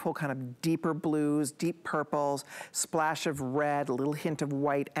that beautiful kind of deeper blues, deep purples, splash of red, a little hint of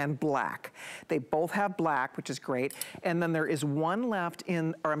white and black. They both have black, which is great. And then there is one left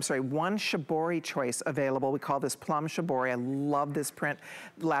in, or I'm sorry, one Shibori choice available. We call this Plum Shibori. I love this print.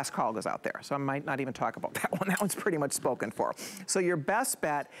 Last call goes out there, so I might not even talk about that one. That one's pretty much spoken for. So your best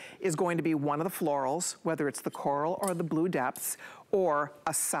bet is going to be one of the florals, whether it's the Coral or the Blue Depths, or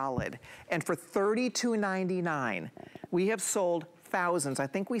a solid. And for $32.99, we have sold thousands. I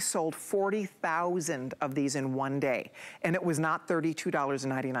think we sold 40,000 of these in one day, and it was not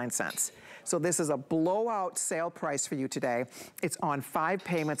 $32.99. So this is a blowout sale price for you today. It's on 5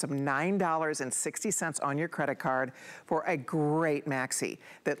 payments of $9.60 on your credit card for a great maxi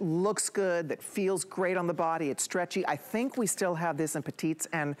that looks good, that feels great on the body. It's stretchy. I think we still have this in petites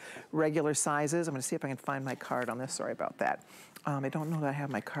and regular sizes. I'm gonna see if I can find my card on this. Sorry about that. I don't know that I have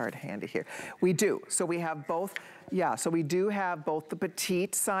my card handy here. We do. So we have both. Yeah, so we do have both the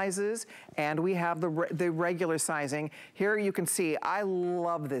petite sizes and we have the regular sizing. Here you can see, I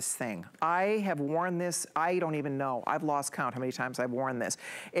love this thing. I have worn this, I don't even know. I've lost count how many times I've worn this.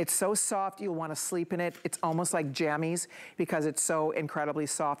 It's so soft, you'll want to sleep in it. It's almost like jammies because it's so incredibly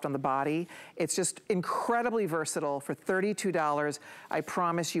soft on the body. It's just incredibly versatile for $32. I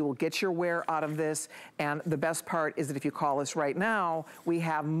promise you will get your wear out of this. And the best part is that if you call us right now, we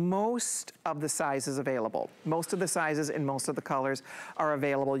have most of the sizes available. Most of the sizes and most of the colors are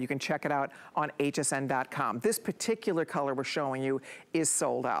available. You can check it out on hsn.com. This particular color we're showing you is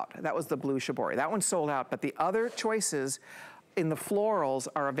sold out. That was the Blue Shibori. That one's sold out, but the other choices in the florals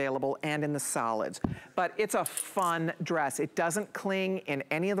are available and in the solids. But it's a fun dress. It doesn't cling in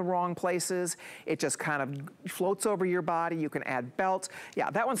any of the wrong places. It just kind of floats over your body. You can add belts. Yeah,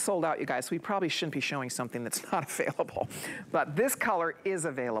 that one's sold out, you guys. So we probably shouldn't be showing something that's not available. But this color is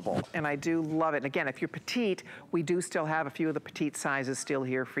available, and I do love it. And again, if you're petite, we do still have a few of the petite sizes still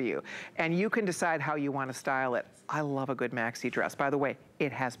here for you. And you can decide how you want to style it. I love a good maxi dress. By the way,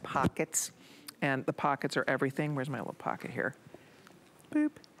 it has pockets. And the pockets are everything. Where's my little pocket here?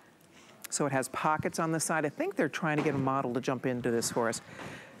 Boop. So it has pockets on the side. I think they're trying to get a model to jump into this for us.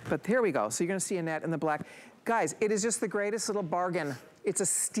 But here we go. So you're gonna see Annette in the black. Guys, it is just the greatest little bargain. It's a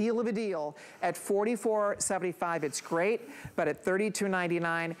steal of a deal. At $44.75, it's great, but at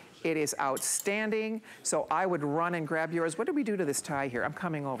 $32.99, it is outstanding. So I would run and grab yours. What did we do to this tie here? I'm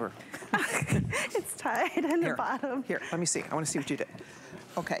coming over. It's tied in the bottom. Here, let me see. I wanna see what you did.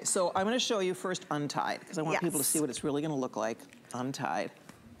 Okay, so I'm gonna show you first untied, because I want people to see what it's really gonna look like untied.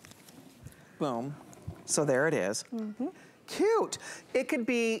 Boom. So there it is. Mm-hmm. Cute. It could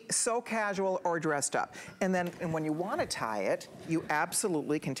be so casual or dressed up. And then when you want to tie it, you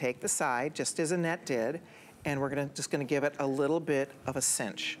absolutely can take the side, just as Annette did, and we're just gonna give it a little bit of a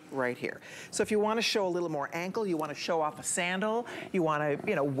cinch right here. So if you want to show a little more ankle, you want to show off a sandal, you want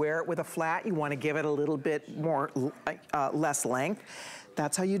to, wear it with a flat, you want to give it a little bit more, less length.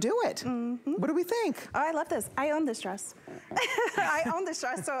 That's how you do it. Mm-hmm. What do we think? Oh, I love this. I own this dress. I own this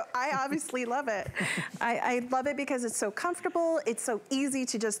dress, so I obviously love it. I love it because it's so comfortable. It's so easy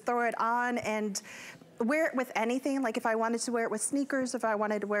to just throw it on and wear it with anything. Like if I wanted to wear it with sneakers, if I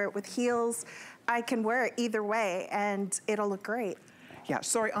wanted to wear it with heels, I can wear it either way and it'll look great. Yeah,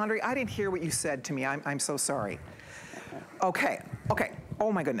 sorry, Andre, I didn't hear what you said to me. I'm so sorry. Okay,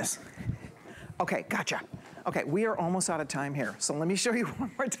 oh my goodness. Okay, gotcha. Okay, we are almost out of time here, so let me show you one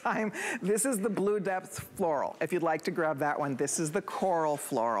more time. This is the Blue Depths Floral. If you'd like to grab that one, this is the Coral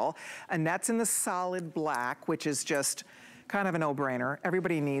Floral, and that's in the solid black, which is just kind of a no-brainer.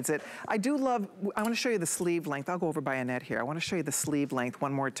 Everybody needs it. I want to show you the sleeve length. I'll go over by Annette here. I want to show you the sleeve length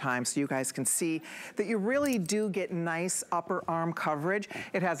one more time so you guys can see that you really do get nice upper arm coverage.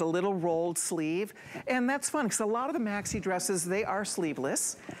 It has a little rolled sleeve, and that's fun because a lot of the maxi dresses, they are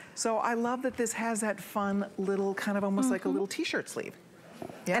sleeveless. So I love that this has that fun little, kind of almost like a little t-shirt sleeve.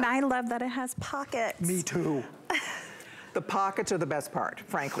 Yeah. And I love that it has pockets. Me too. The pockets are the best part,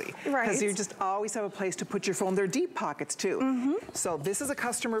 frankly. Right. Because you just always have a place to put your phone. They're deep pockets too. Mm-hmm. So this is a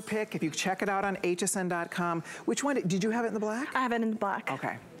customer pick. If you check it out on hsn.com. Which one, did you have it in the black? I have it in the black.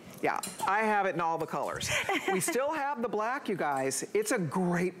 Okay. Yeah, I have it in all the colors. We still have the black, you guys. It's a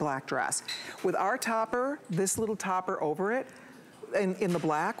great black dress. With our topper, this little topper over it, in the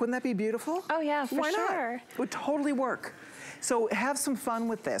black, wouldn't that be beautiful? Oh yeah, for Why sure. Not? Would totally work. So have some fun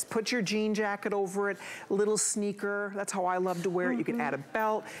with this. Put your jean jacket over it, little sneaker. That's how I love to wear it. You can add a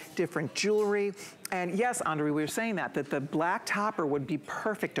belt, different jewelry. And yes, Andre, we were saying that the black topper would be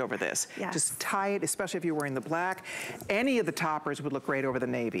perfect over this. Yes. Just tie it, especially if you're wearing the black. Any of the toppers would look great over the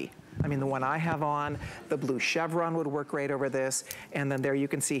navy. I mean, the one I have on, the blue chevron would work great over this. And then there you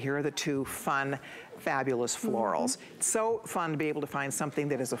can see, here are the two fun, fabulous florals. It's so fun to be able to find something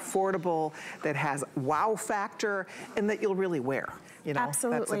that is affordable, that has wow factor, and that you'll really wear. You know,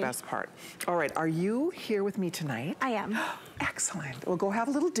 absolutely. That's the best part. All right, are you here with me tonight? I am. Excellent. We'll go have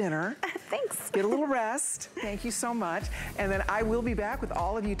a little dinner. Thanks. Get a little rest. Thank you so much. And then I will be back with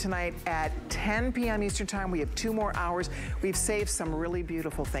all of you tonight at 10 p.m. Eastern Time. We have 2 more hours. We've saved some really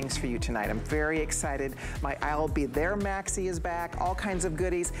beautiful things for you tonight. I'm very excited. My I'll Be There Maxi is back. All kinds of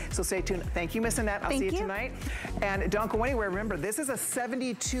goodies. So stay tuned. Thank you, Miss Annette. I'll see you tonight. And don't go anywhere. Remember, this is a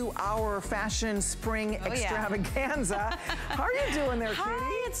 72-hour fashion spring extravaganza. How are you doing there, Katie?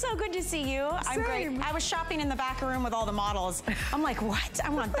 Hi, it's so good to see you. I'm great. I was shopping in the back room with all the models. I'm like, what? I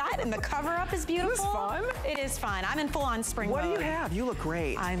want that, and the cover-up is beautiful. Isn't this fun? It is fun. I'm in full-on spring mode. What do you have? You look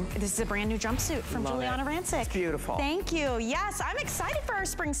great. This is a brand new jumpsuit from Juliana Rancic. It's beautiful. Thank you. Yes, I'm excited for our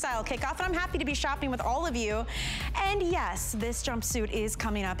spring style kickoff, and I'm happy to be shopping with all of you. And yes, this jumpsuit is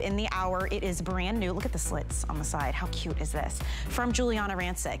coming up in the hour. It is brand new. Look at the slits on the side. How cute is this? From Juliana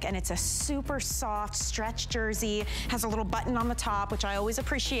Rancic, and it's a super soft stretch jersey. Has a little button on the top, which I always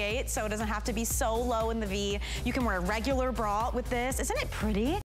appreciate, so it doesn't have to be so low in the V. You can wear a regular bra with this. Isn't it pretty?